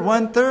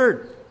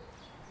 1/3.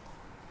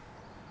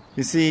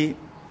 You see,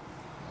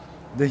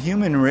 the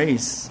human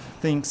race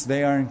thinks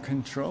they are in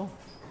control.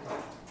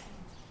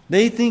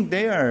 They think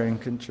they are in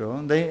control.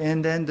 And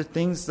then the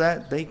things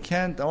that they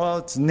can't,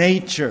 it's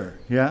nature,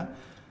 yeah?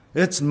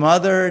 It's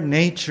Mother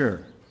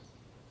Nature.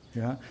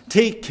 Yeah?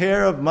 Take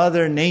care of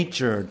Mother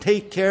Nature.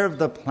 Take care of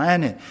the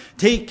planet.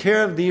 Take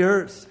care of the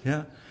earth.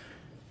 Yeah?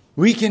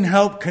 We can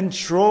help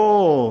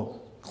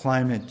control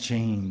climate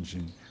change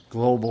and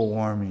global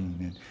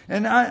warming.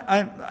 And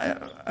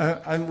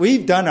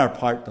we've done our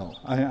part, though.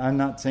 I'm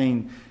not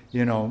saying,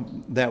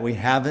 that we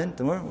haven't.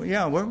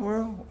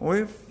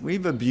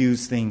 We've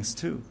abused things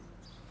too.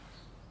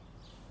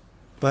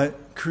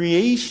 But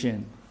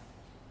creation,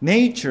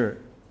 nature,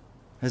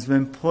 has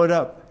been put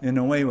up in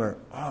a way where,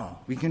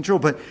 we control.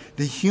 But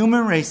the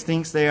human race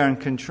thinks they are in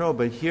control.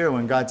 But here,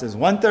 when God says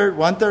 1/3,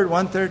 1/3,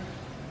 1/3,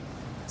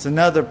 it's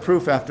another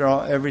proof after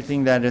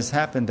everything that has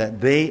happened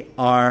that they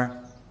are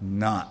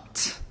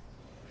not.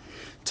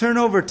 Turn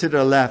over to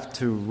the left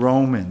to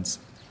Romans.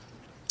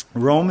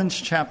 Romans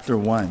chapter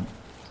 1.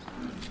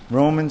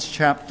 Romans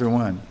chapter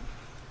 1.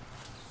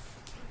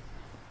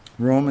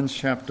 Romans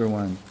chapter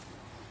 1.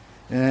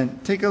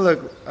 And take a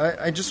look.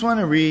 I just want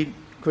to read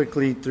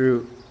quickly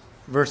through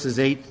verses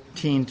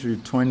 18 through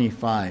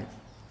 25.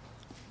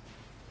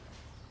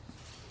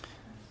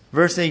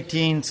 Verse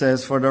 18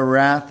 says, "For the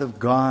wrath of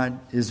God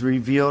is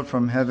revealed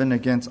from heaven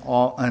against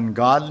all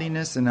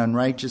ungodliness and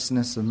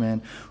unrighteousness of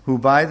men, who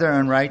by their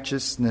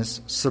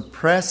unrighteousness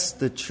suppress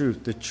the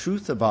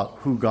truth about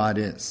who God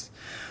is.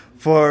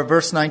 For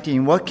verse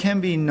 19, what can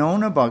be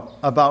known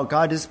about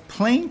God is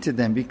plain to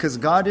them, because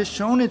God has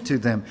shown it to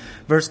them.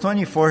 Verse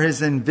 20, for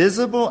his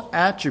invisible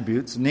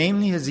attributes,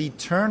 namely his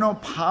eternal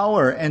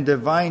power and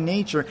divine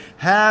nature,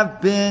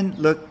 have been,"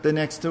 look the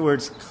next two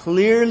words,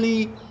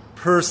 "clearly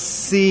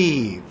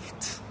perceived."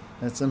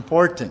 That's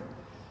important.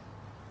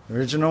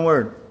 Original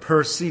word,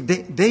 perceive.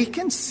 They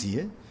can see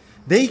it.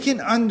 They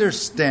can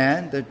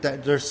understand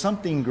that there's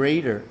something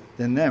greater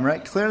than them,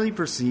 right? Clearly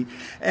perceived.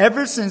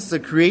 Ever since the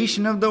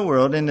creation of the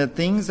world and the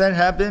things that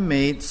have been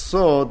made,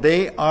 so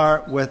they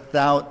are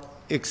without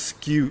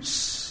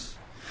excuse.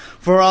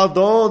 For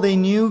although they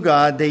knew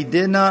God, they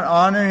did not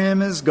honor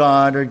him as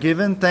God or give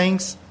him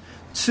thanks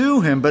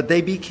to him, but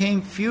they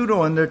became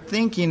futile in their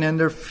thinking, and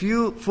their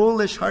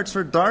foolish hearts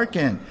were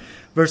darkened.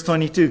 Verse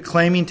 22,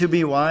 claiming to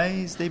be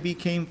wise, they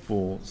became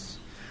fools,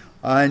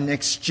 and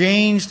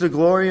exchanged the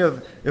glory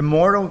of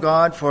immortal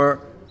God for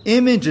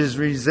images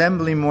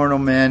resembling mortal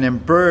men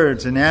and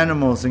birds and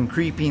animals and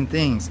creeping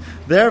things.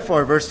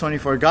 Therefore, verse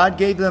 24, God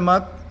gave them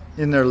up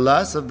in their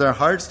lust of their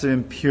hearts to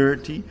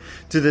impurity,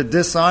 to the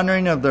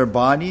dishonoring of their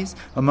bodies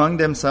among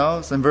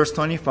themselves. And verse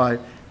 25,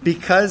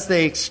 because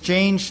they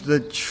exchanged the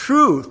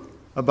truth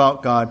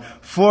about God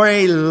for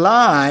a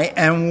lie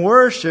and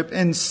worship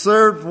and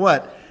served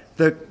what?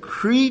 The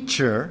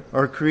creature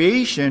or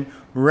creation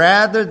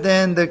rather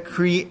than the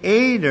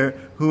Creator,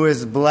 who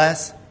is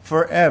blessed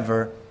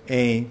forever.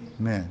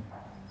 Amen.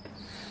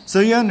 So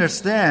you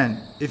understand,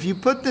 if you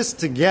put this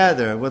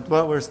together with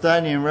what we're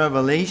studying in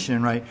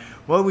Revelation, right?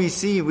 What we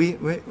see,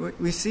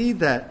 we see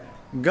that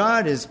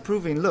God is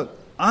proving, look,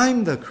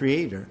 I'm the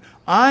Creator.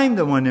 I'm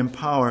the one in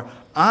power.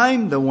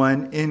 I'm the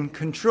one in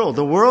control.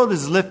 The world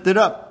is lifted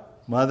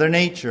up, Mother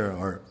Nature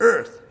or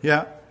Earth,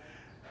 yeah?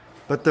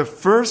 But the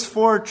first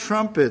four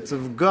trumpets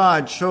of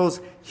God shows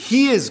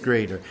He is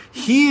greater.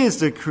 He is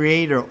the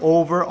Creator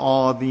over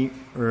all the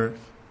earth.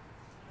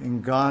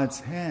 In God's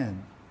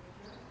hand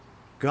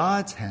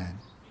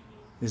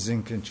is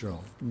in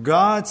control.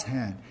 God's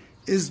hand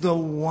is the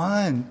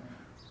one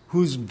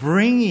who's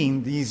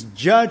bringing these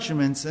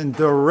judgments and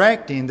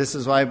directing. This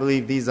is why I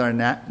believe these are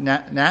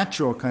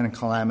natural kind of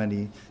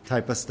calamity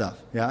type of stuff,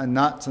 yeah, and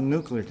not some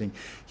nuclear thing.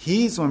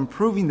 He's the one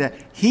proving that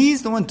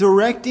He's the one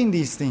directing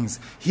these things.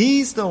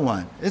 He's the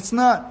one. It's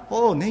not,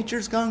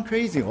 nature's gone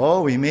crazy.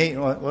 We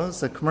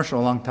was a commercial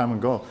a long time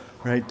ago,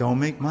 right? Don't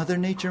make Mother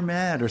Nature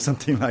mad or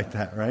something like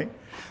that, right?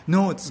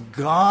 No, it's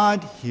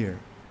God here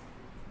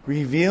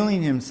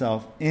revealing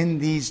Himself in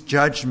these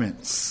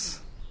judgments.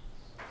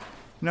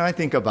 I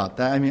think about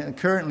that. I mean,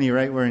 currently,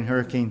 right, we're in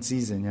hurricane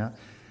season,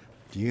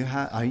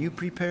 yeah? Are you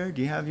prepared?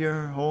 Do you have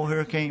your whole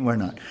hurricane? We're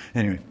not.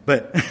 Anyway,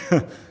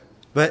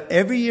 but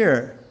every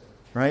year,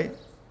 right,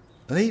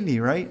 lately,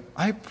 right,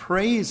 I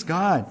praise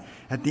God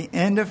at the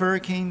end of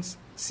hurricane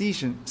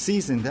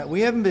season that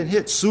we haven't been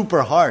hit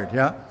super hard,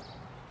 yeah?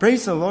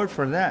 Praise the Lord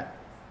for that.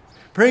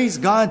 Praise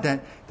God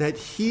that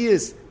He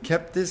has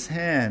kept His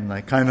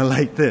hand kind of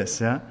like this,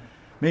 yeah?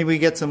 Maybe we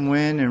get some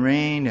wind and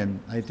rain, and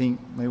I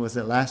think, maybe was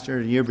it last year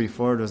or the year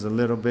before, it was a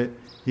little bit,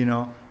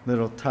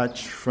 little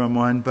touch from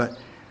one. But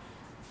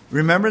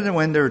remember that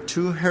when there were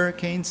 2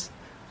 hurricanes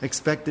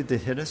expected to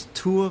hit us,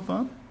 2 of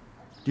them?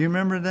 Do you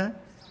remember that?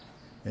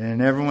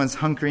 And everyone's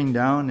hunkering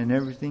down and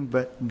everything,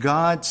 but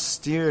God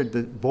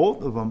steered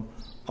both of them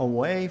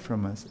away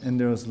from us, and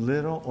there was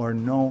little or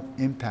no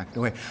impact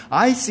away.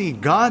 I see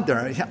God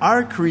there,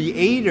 our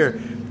Creator,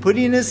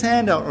 putting His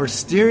hand out or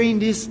steering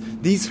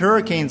these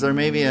hurricanes, or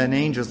maybe an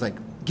angel's like,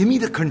 give me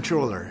the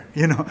controller,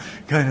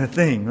 kind of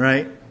thing,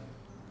 right?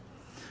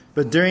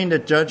 But during the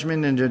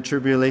judgment and the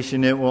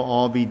tribulation, it will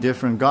all be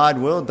different. God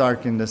will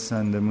darken the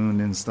sun, the moon,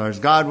 and stars.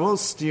 God will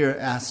steer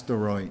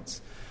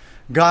asteroids.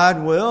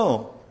 God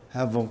will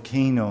have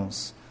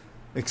volcanoes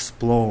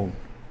explode.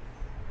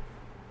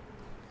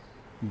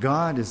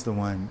 God is the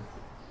one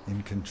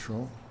in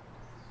control.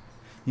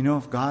 You know,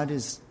 if God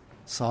is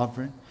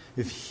sovereign,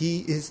 if He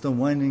is the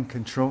one in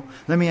control,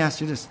 let me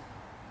ask you this.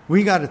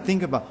 We got to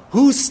think about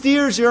who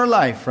steers your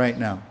life right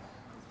now.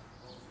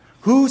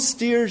 Who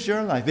steers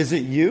your life? Is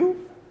it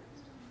you?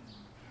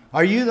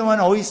 Are you the one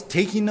always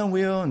taking the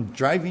wheel and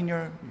driving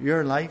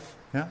your life?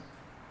 Yeah?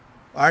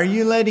 Are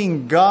you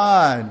letting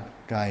God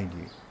guide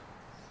you?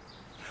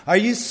 Are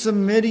you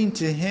submitting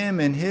to Him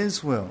and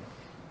His will?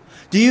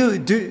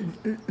 The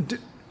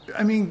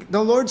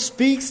Lord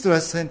speaks to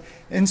us,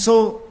 and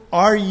so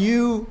are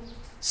you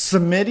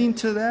submitting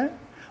to that?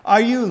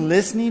 Are you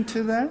listening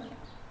to that?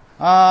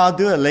 I'll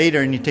do it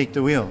later, and you take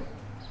the wheel.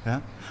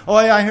 Yeah? Oh,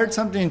 I heard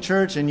something in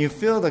church, and you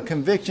feel the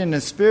conviction,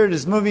 the Spirit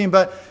is moving,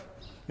 but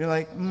you're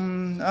like,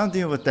 I'll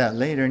deal with that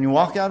later. And you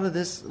walk out of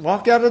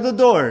the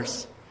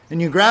doors,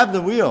 and you grab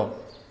the wheel,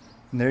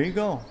 and there you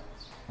go,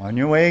 on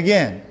your way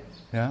again.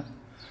 Yeah,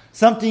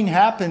 something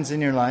happens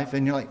in your life,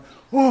 and you're like,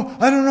 oh,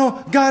 I don't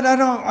know, God, I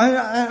don't,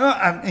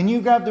 and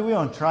you grab the wheel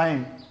and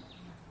try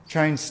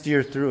and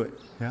steer through it.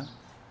 Yeah,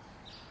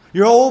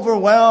 you're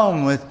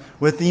overwhelmed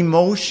with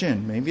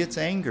emotion. Maybe it's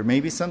anger.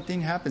 Maybe something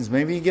happens.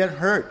 Maybe you get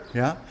hurt.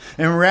 Yeah?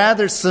 And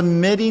rather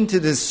submitting to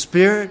the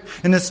Spirit,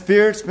 and the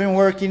Spirit's been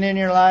working in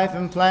your life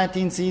and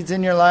planting seeds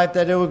in your life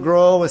that it will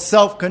grow with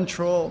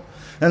self-control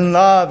and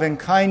love and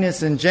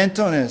kindness and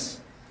gentleness.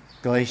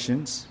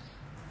 Galatians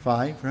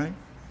 5, right?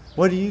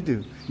 What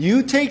do?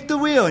 You take the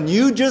wheel and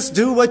you just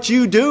do what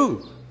you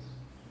do.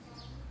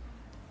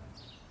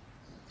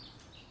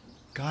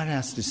 God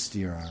has to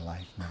steer our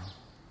life now.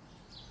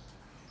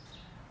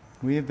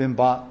 We have been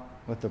bought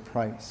with a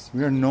price.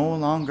 We are no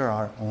longer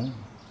our own.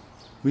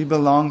 We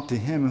belong to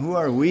Him. Who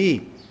are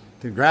we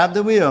to grab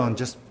the wheel and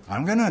just,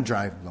 I'm going to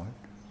drive, Lord.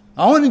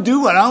 I want to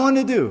do what I want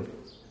to do.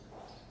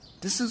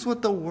 This is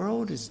what the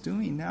world is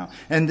doing now.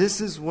 And this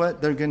is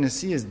what they're going to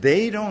see is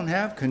they don't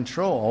have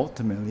control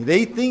ultimately.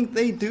 They think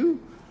they do.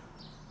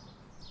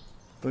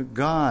 But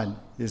God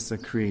is the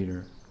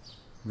creator.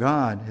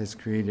 God has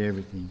created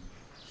everything.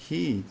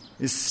 He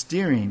is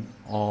steering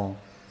all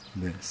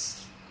this.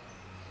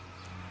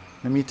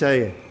 Let me tell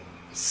you,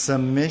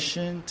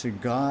 submission to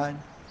God,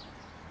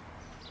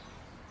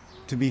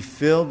 to be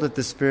filled with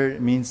the Spirit,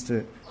 it means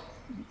the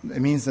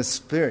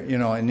Spirit. You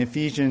know, in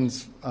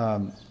Ephesians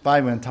 5,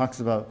 when it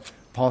talks about,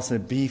 Paul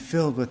said, be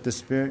filled with the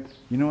Spirit.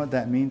 You know what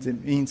that means?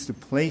 It means to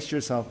place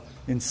yourself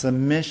in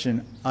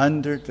submission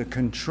under the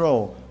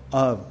control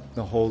of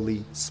the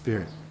Holy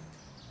Spirit.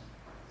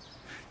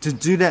 To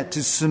do that,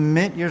 to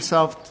submit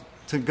yourself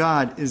to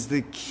God, is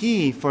the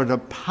key for the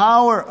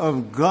power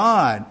of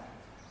God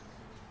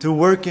to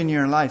work in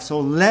your life. So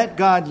let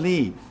God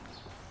lead.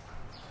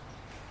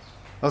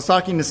 I was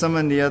talking to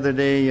someone the other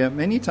day.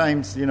 Many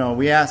times,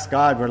 we ask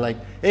God. We're like,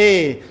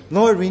 "Hey,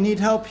 Lord, we need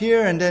help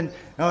here," and then,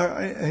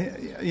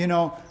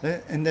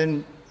 and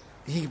then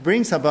He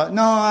brings about,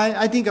 "No,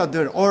 I think I'll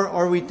do it."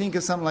 Or we think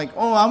of something like,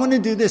 "Oh, I want to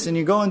do this," and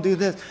you go and do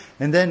this,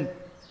 and then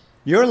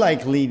you're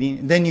like leading.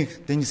 And then you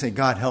say,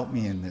 "God, help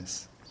me in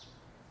this."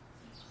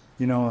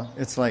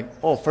 It's like,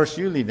 oh, first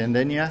you lead, and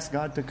then you ask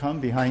God to come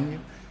behind you.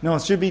 No,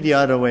 it should be the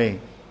other way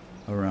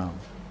around.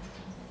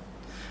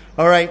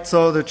 All right,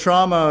 so the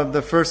trauma of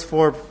the first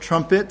 4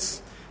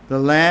 trumpets, the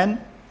land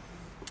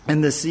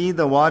and the sea,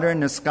 the water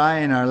and the sky,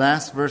 and our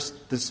last verse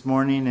this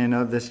morning and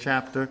of this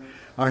chapter,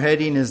 our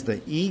heading is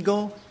the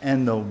eagle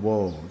and the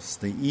woes.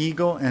 The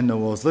eagle and the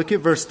woes. Look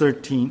at verse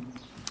 13.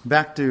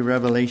 Back to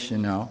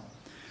Revelation now.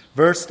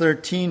 Verse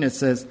 13, it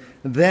says,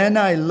 "Then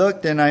I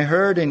looked and I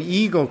heard an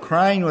eagle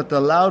crying with a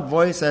loud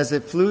voice as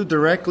it flew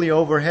directly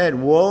overhead,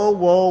 'Woe,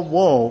 woe,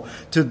 woe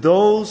to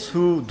those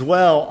who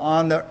dwell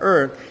on the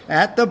earth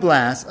at the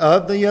blast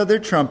of the other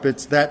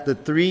trumpets that the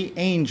 3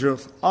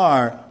 angels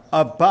are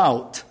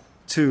about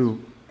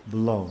to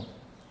blow.'"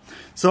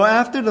 So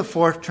after the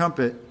 4th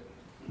trumpet,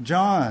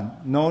 John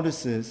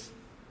notices,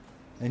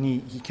 and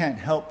he can't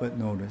help but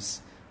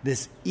notice,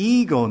 this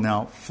eagle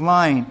now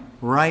flying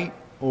right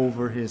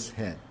over his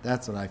head.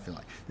 That's what I feel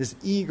like. This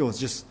eagle is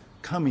just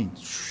coming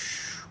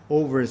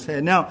over his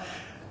head. Now,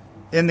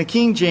 in the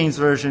King James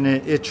Version,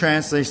 it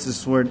translates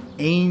this word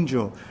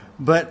angel.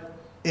 But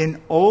in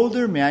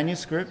older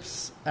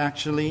manuscripts,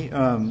 actually,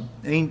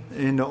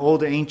 in the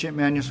older ancient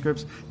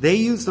manuscripts, they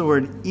use the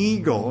word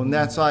eagle. And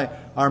that's why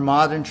our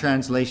modern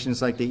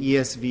translations, like the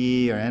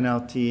ESV or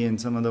NLT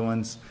and some of the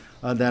ones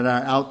that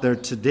are out there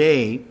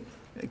today,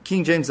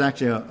 King James is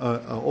actually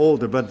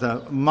older, but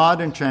the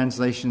modern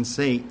translations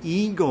say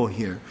eagle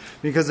here,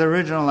 because the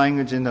original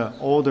language in the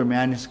older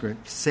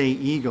manuscript say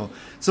eagle.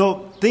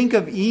 So think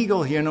of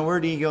eagle here, and the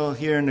word eagle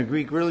here in the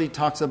Greek really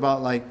talks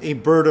about like a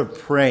bird of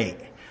prey,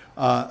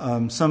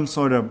 some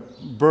sort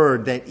of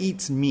bird that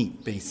eats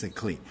meat,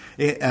 basically,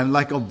 and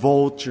like a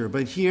vulture.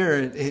 But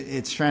here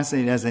it's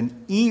translated as an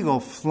eagle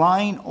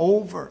flying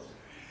over.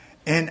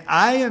 And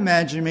I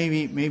imagine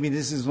maybe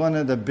this is one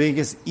of the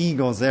biggest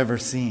eagles ever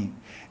seen.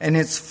 And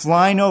it's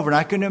flying over. And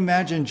I can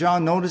imagine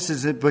John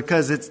notices it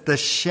because it's the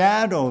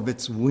shadow of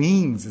its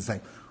wings. It's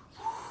like,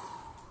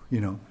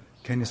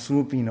 kind of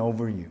swooping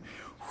over you.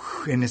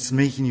 and it's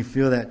making you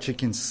feel that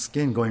chicken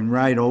skin going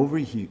right over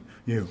you.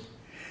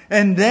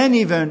 And then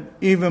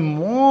even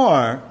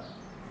more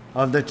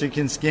of the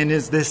chicken skin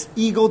is this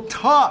eagle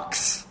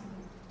talks.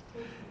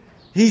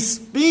 He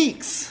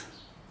speaks.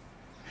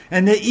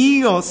 And the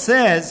eagle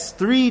says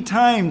 3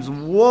 times,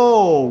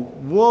 whoa,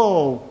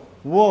 whoa,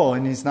 whoa.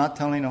 And he's not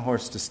telling a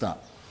horse to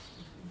stop.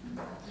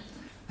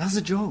 That was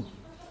a joke.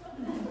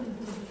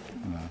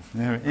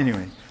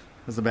 Anyway,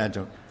 that was a bad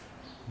joke.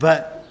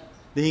 But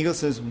the eagle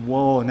says,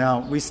 whoa. Now,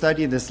 we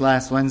studied this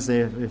last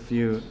Wednesday, if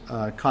you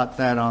caught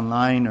that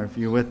online or if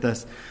you're with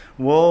us.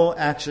 Woe,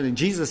 actually,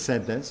 Jesus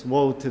said this,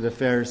 woe to the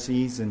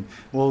Pharisees and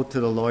woe to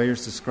the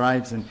lawyers, the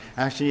scribes. And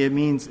actually it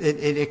means,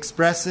 it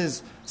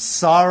expresses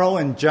sorrow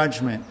and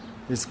judgment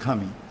is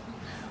coming.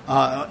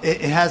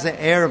 It has an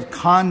air of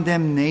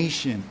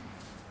condemnation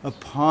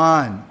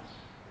upon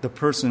the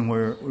person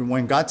where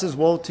when God says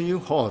woe to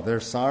you,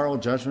 there's sorrow,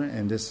 judgment,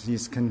 and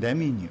he's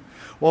condemning you.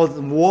 Well,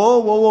 woe,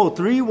 woe, woe,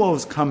 3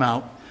 woes come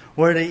out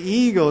where the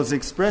eagle is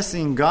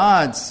expressing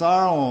God's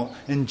sorrow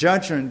and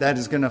judgment that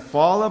is going to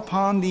fall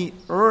upon the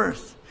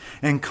earth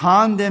and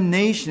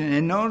condemnation.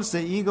 And notice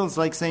the eagle's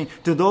like saying,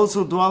 to those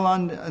who dwell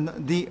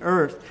on the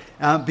earth,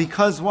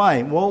 because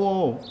why? Whoa,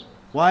 whoa.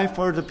 Why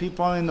for the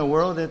people in the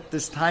world at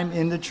this time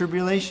in the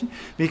tribulation?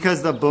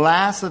 Because the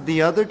blast of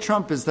the other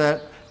trumpets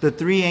that the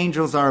 3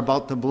 angels are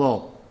about to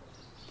blow.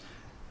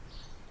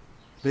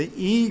 The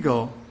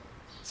eagle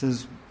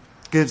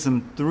gives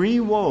them 3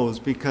 woes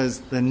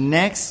because the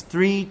next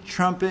 3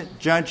 trumpet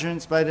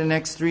judgments by the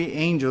next 3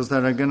 angels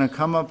that are going to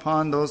come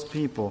upon those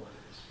people,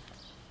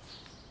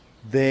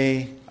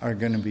 they are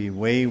going to be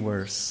way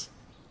worse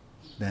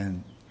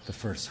than the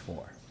first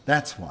 4.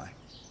 That's why.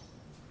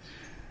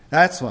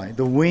 That's why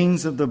the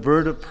wings of the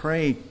bird of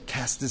prey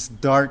cast this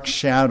dark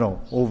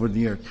shadow over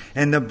the earth.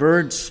 And the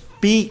bird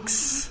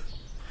speaks.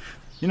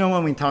 You know,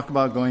 when we talk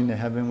about going to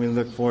heaven, we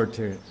look forward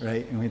to it,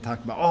 right? And we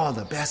talk about,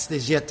 the best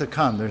is yet to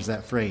come. There's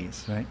that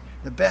phrase, right?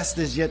 The best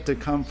is yet to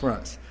come for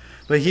us.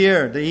 But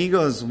here, the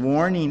eagle is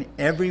warning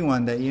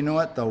everyone that, you know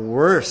what? The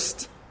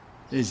worst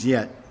is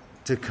yet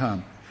to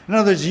come. In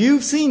other words,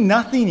 you've seen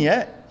nothing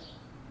yet.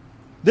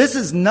 This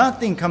is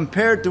nothing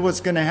compared to what's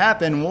going to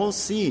happen. We'll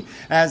see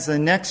as the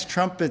next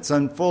trumpets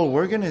unfold.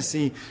 We're going to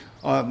see,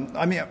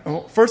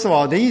 first of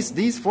all,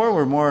 these 4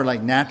 were more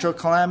like natural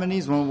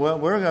calamities. What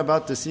we're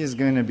about to see is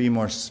going to be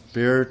more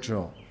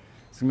spiritual.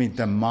 It's going to be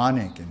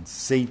demonic and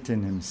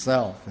Satan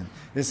himself. And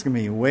it's going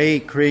to be way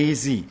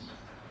crazy.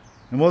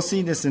 And we'll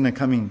see this in the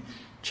coming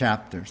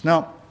chapters.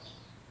 Now,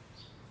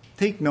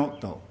 take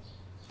note though.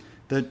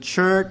 The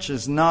church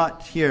is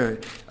not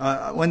here.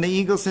 When the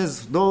eagle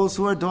says, those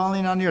who are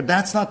dwelling on the earth,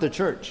 that's not the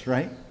church,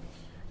 right?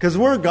 Because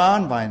we're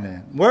gone by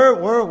then.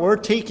 We're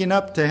taken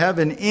up to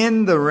heaven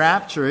in the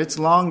rapture. It's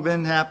long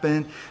been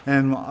happened,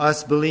 and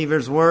us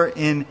believers, we're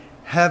in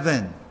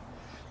heaven.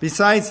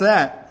 Besides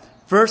that,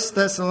 1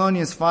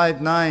 Thessalonians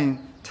 5:9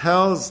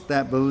 tells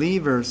that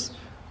believers,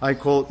 I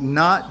quote,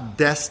 not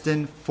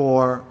destined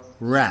for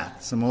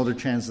wrath. Some older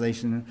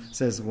translation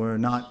says we're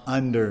not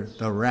under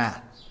the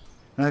wrath.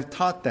 And I've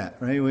taught that,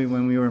 right?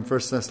 When we were in 1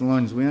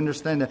 Thessalonians, we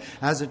understand that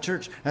as a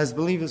church, as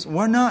believers,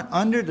 we're not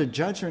under the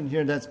judgment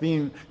here that's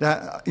being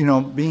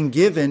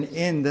given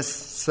in the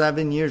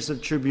 7 years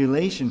of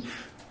tribulation.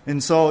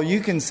 And so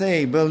you can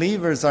say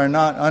believers are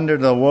not under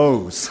the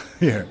woes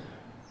here.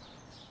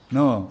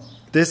 No,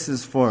 this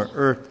is for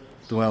earth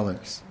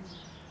dwellers.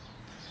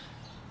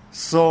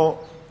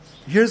 So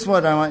here's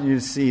what I want you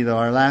to see, though,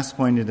 our last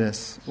point of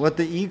this. What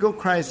the eagle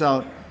cries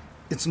out,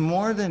 it's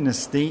more than a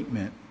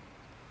statement.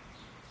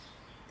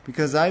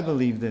 Because I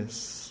believe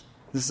this.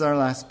 This is our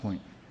last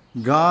point.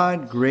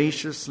 God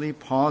graciously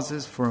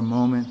pauses for a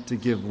moment to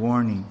give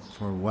warning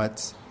for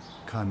what's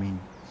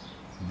coming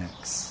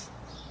next.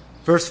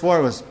 Verse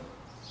 4 was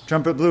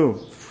trumpet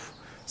blew,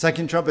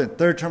 2nd trumpet,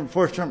 3rd trumpet,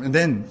 4th trumpet, and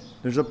then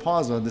there's a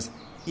pause while this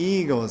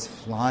eagle is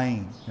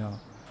flying.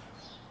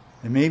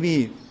 And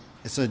maybe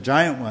it's a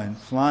giant one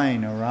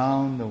flying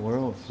around the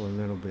world for a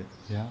little bit.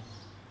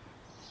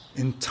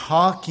 And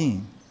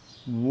talking.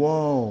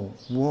 Whoa,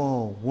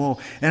 whoa, whoa.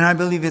 And I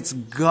believe it's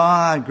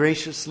God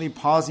graciously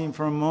pausing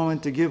for a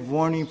moment to give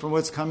warning for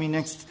what's coming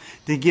next,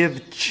 to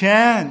give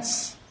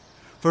chance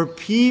for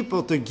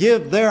people to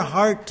give their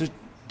heart to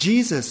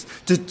Jesus,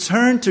 to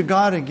turn to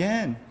God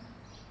again,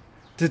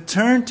 to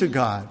turn to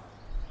God.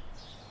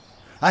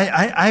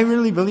 I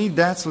really believe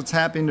that's what's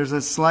happening. There's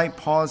a slight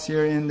pause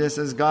here in this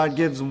as God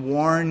gives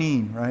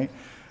warning, right?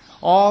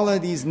 All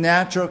of these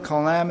natural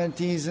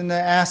calamities and the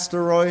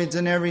asteroids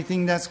and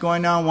everything that's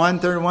going on,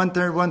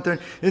 1/3.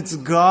 It's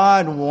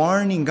God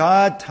warning,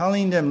 God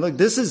telling them, look,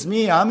 this is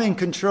me, I'm in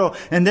control.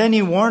 And then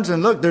he warns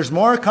them, look, there's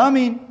more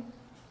coming.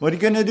 What are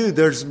you going to do?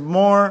 There's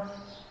more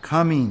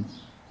coming.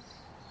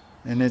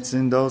 And it's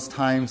in those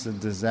times of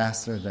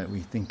disaster that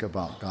we think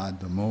about God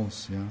the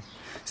most.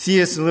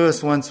 C.S.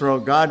 Lewis once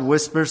wrote, God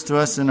whispers to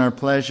us in our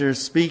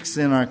pleasures, speaks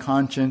in our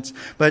conscience,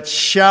 but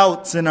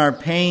shouts in our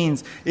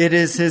pains. It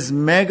is his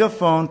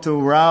megaphone to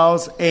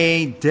rouse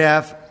a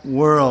deaf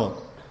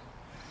world.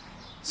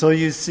 So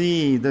you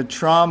see, the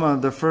trauma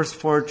of the first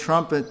 4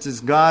 trumpets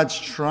is God's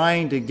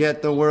trying to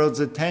get the world's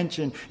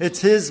attention. It's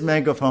His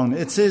megaphone.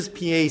 It's His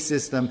PA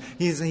system.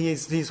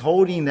 He's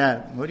holding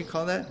that. What do you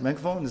call that?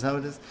 Megaphone? Is that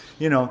what it is?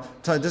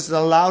 This is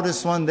the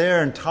loudest one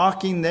there and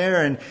talking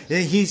there. And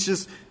He's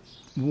just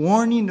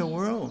warning the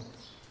world.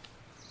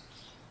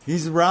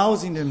 He's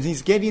rousing them.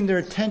 He's getting their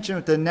attention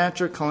with the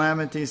natural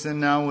calamities.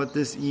 And now with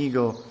this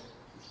eagle,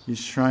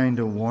 He's trying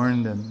to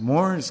warn them.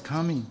 More is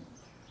coming.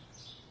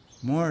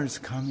 More is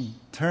coming.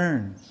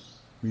 Turn.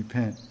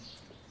 Repent.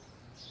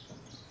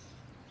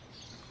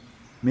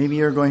 Maybe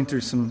you're going through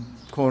some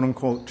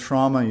quote-unquote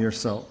trauma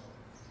yourself.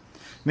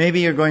 Maybe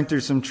you're going through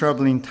some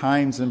troubling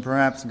times, and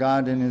perhaps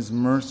God in His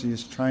mercy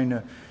is trying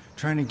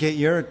to get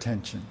your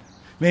attention.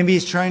 Maybe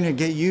He's trying to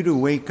get you to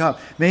wake up.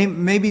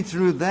 Maybe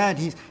through that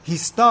He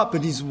stopped,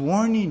 but He's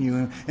warning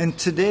you. And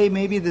today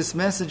maybe this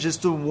message is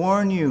to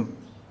warn you.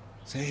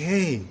 Say,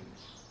 hey,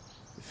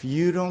 if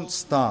you don't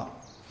stop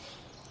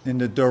in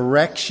the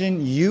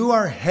direction you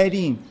are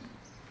heading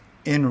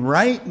in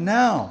right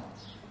now,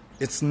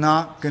 it's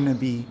not going to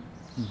be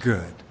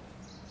good.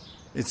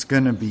 It's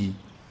going to be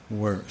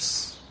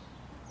worse.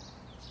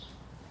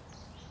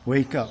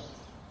 Wake up.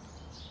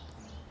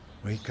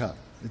 Wake up.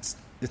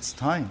 It's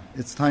time.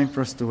 It's time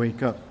for us to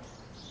wake up.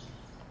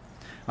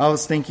 I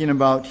was thinking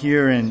about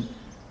here in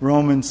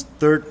Romans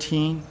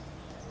 13,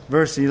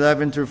 verse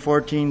 11 through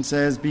 14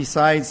 says,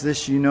 besides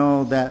this you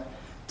know the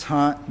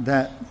time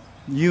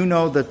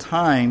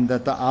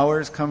that the hour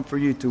has come for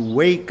you to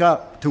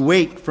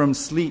wake from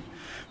sleep.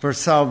 For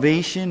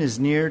salvation is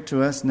nearer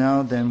to us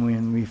now than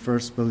when we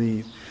first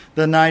believed.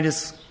 The night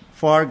is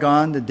far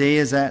gone, the day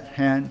is at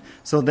hand.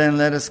 So then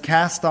let us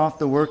cast off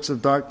the works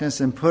of darkness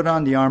and put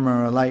on the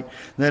armor of light.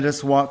 Let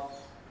us walk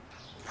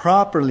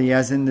properly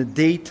as in the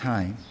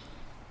daytime.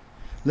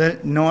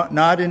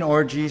 Not in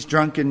orgies,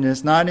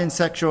 drunkenness, not in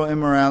sexual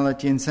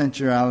immorality and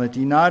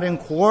sensuality, not in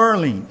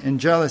quarreling and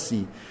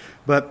jealousy,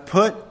 but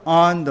put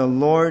on the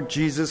Lord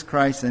Jesus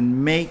Christ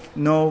and make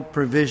no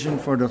provision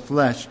for the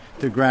flesh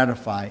to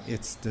gratify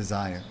its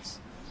desires.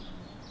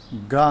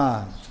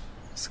 God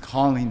is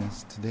calling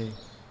us today.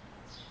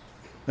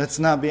 Let's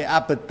not be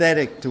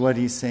apathetic to what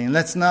He's saying.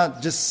 Let's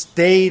not just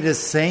stay the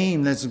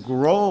same. Let's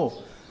grow.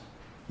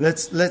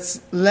 Let's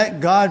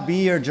let God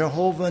be your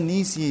Jehovah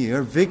Nissi,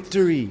 your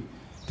victory,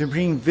 to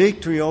bring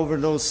victory over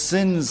those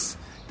sins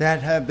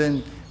that have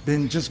been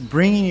just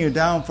bringing you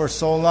down for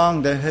so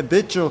long, the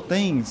habitual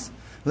things.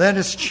 Let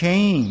us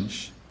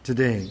change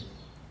today.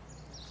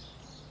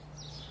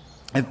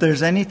 If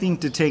there's anything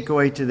to take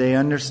away today,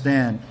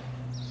 understand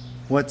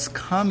what's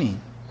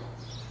coming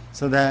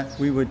so that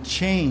we would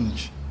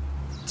change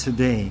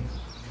today.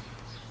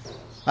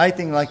 I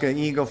think like an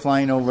eagle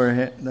flying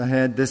over the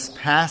head, this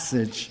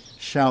passage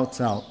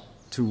shouts out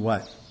to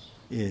what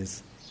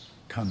is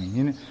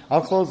coming.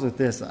 I'll close with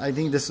this. I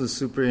think this was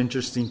super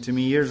interesting to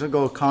me. Years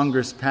ago,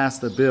 Congress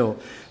passed a bill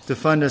to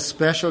fund a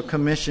special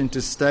commission to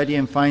study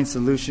and find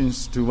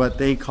solutions to what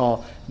they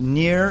call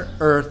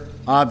near-Earth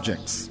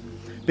objects.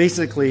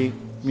 Basically,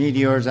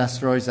 meteors,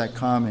 asteroids that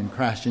come and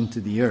crash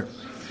into the Earth.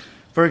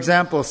 For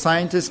example,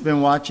 scientists have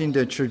been watching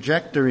the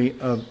trajectory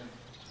of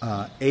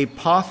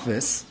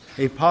Apophis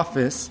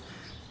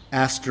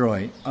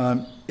asteroid.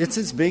 It's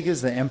as big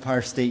as the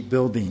Empire State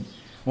Building,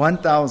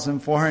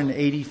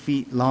 1,480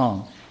 feet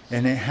long,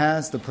 and it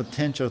has the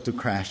potential to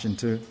crash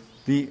into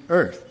the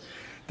Earth.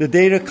 The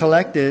data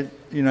collected,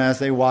 as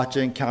they watch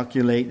it and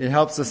calculate, it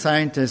helps the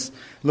scientists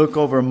look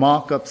over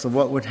mock-ups of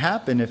what would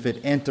happen if it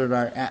entered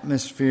our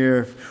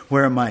atmosphere,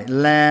 where it might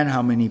land,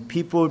 how many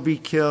people would be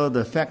killed,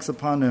 the effects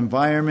upon the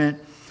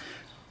environment.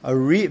 A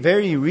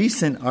very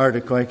recent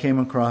article I came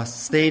across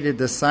stated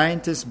the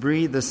scientists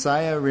breathed a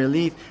sigh of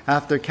relief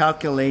after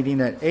calculating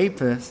that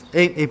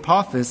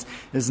Apophis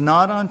is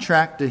not on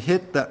track to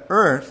hit the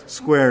Earth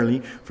squarely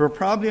for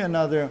probably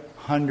another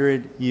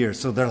 100 years.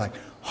 So they're like,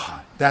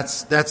 oh,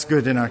 that's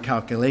good in our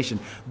calculation.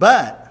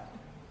 But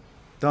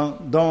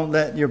don't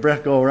let your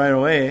breath go right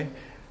away.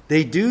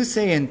 They do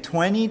say in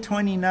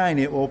 2029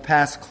 it will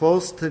pass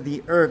close to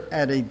the Earth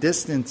at a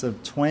distance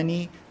of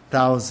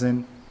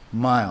 20,000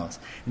 miles.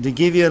 And to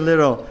give you a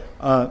little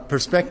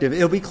perspective,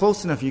 it'll be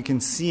close enough you can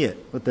see it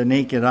with the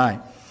naked eye.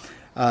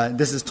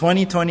 This is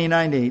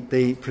 2029,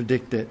 they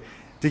predict it.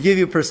 To give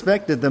you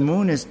perspective, the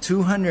moon is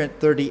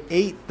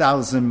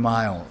 238,000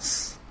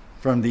 miles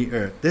from the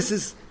Earth. This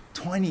is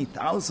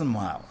 20,000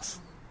 miles.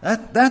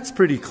 That's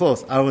pretty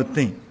close, I would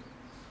think.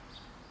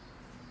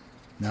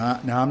 Now,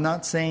 I'm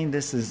not saying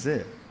this is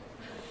it.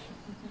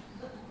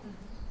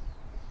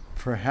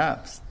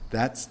 Perhaps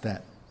that's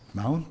that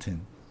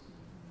mountain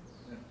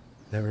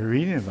that we're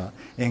reading about.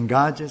 And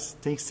God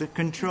just takes the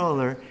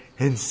controller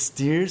and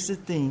steers the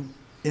thing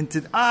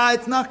into,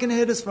 it's not going to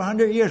hit us for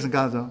 100 years. And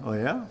God's like, oh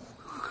yeah?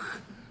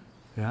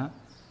 Yeah?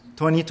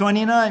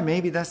 2029,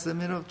 maybe that's the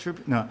middle of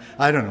trip. No,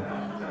 I don't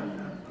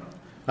know.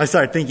 I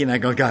started thinking, I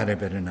go, God, I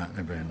better not.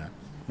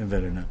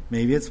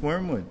 Maybe it's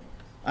wormwood.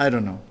 I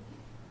don't know.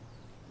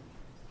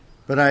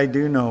 But I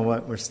do know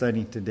what we're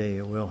studying today.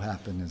 It will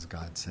happen as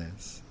God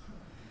says.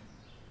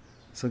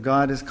 So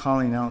God is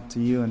calling out to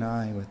you and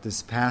I with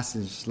this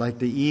passage, like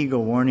the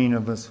eagle warning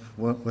of us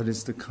what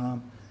is to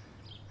come.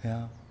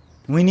 Yeah,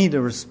 we need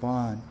to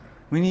respond.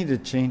 We need to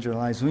change our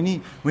lives. We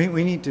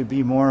need to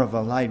be more of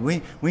a light.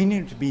 We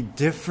need to be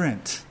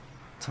different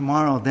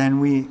tomorrow than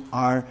we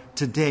are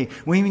today.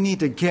 We need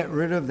to get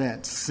rid of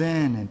that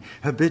sin and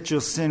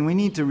habitual sin. We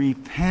need to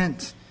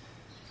repent.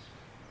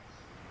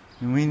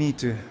 And we need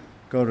to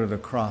go to the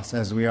cross,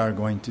 as we are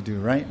going to do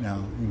right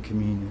now in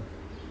communion.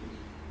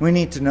 We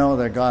need to know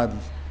that God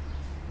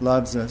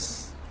loves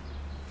us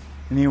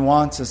and He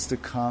wants us to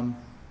come.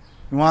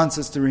 He wants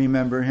us to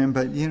remember Him.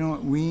 But you know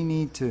what? We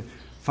need to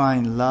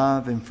find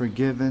love and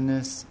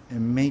forgiveness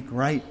and make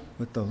right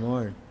with the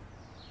Lord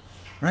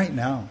right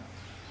now.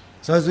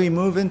 So as we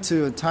move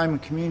into a time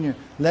of communion,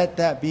 let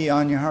that be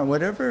on your heart.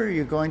 Whatever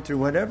you're going through,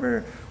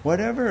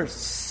 whatever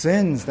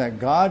sins that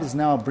God is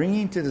now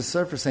bringing to the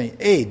surface, saying,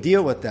 hey,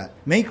 deal with that.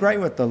 Make right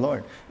with the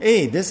Lord.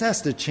 Hey, this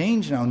has to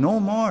change now. No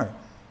more.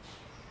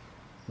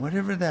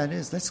 Whatever that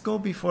is, let's go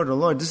before the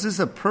Lord. This is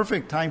a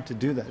perfect time to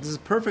do that. This is a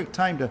perfect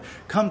time to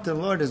come to the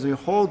Lord as we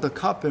hold the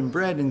cup and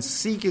bread and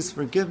seek His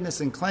forgiveness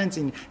and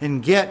cleansing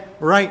and get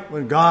right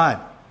with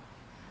God.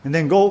 And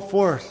then go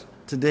forth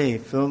today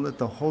filled with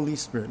the Holy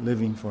Spirit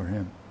living for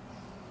Him.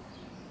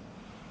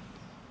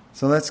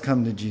 So let's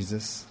come to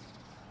Jesus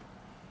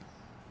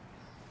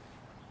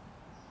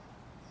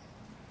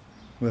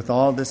with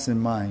all this in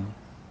mind,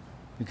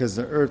 because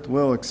the earth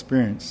will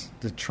experience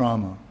the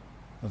trauma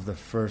of the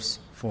first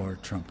 4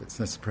 trumpets.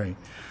 Let's pray.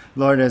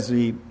 Lord, as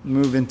we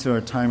move into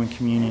our time of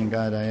communion,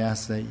 God, I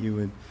ask that you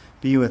would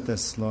be with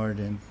us, Lord.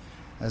 And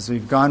as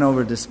we've gone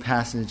over this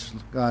passage,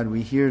 God,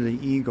 we hear the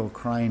eagle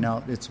crying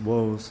out its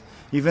woes.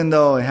 Even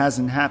though it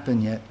hasn't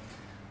happened yet,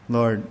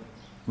 Lord,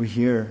 we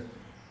hear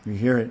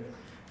it.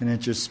 And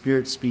it's your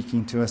Spirit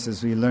speaking to us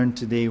as we learn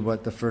today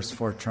what the first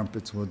 4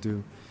 trumpets will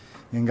do.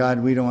 And God,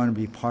 we don't want to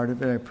be part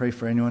of it. I pray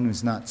for anyone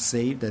who's not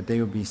saved, that they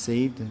will be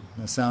saved. In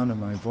the sound of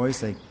my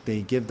voice,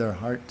 they give their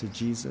heart to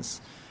Jesus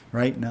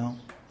right now.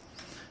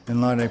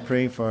 And Lord, I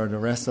pray for the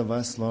rest of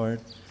us, Lord,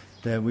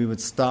 that we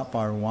would stop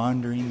our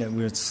wandering, that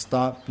we would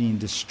stop being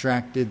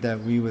distracted,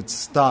 that we would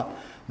stop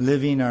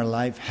living our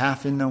life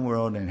half in the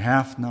world and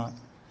half not.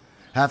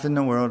 Half in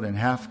the world and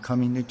half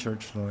coming to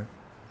church, Lord.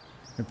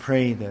 I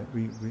pray that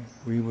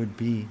we would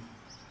be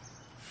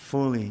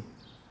fully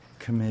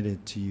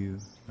committed to you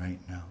right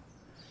now.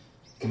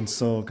 And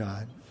so,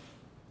 God,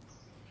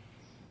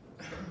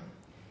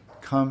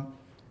 come,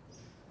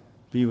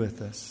 be with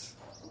us,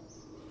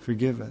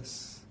 forgive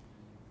us,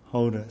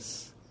 hold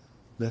us,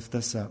 lift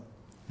us up,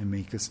 and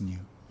make us new.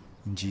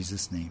 In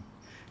Jesus' name,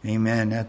 amen.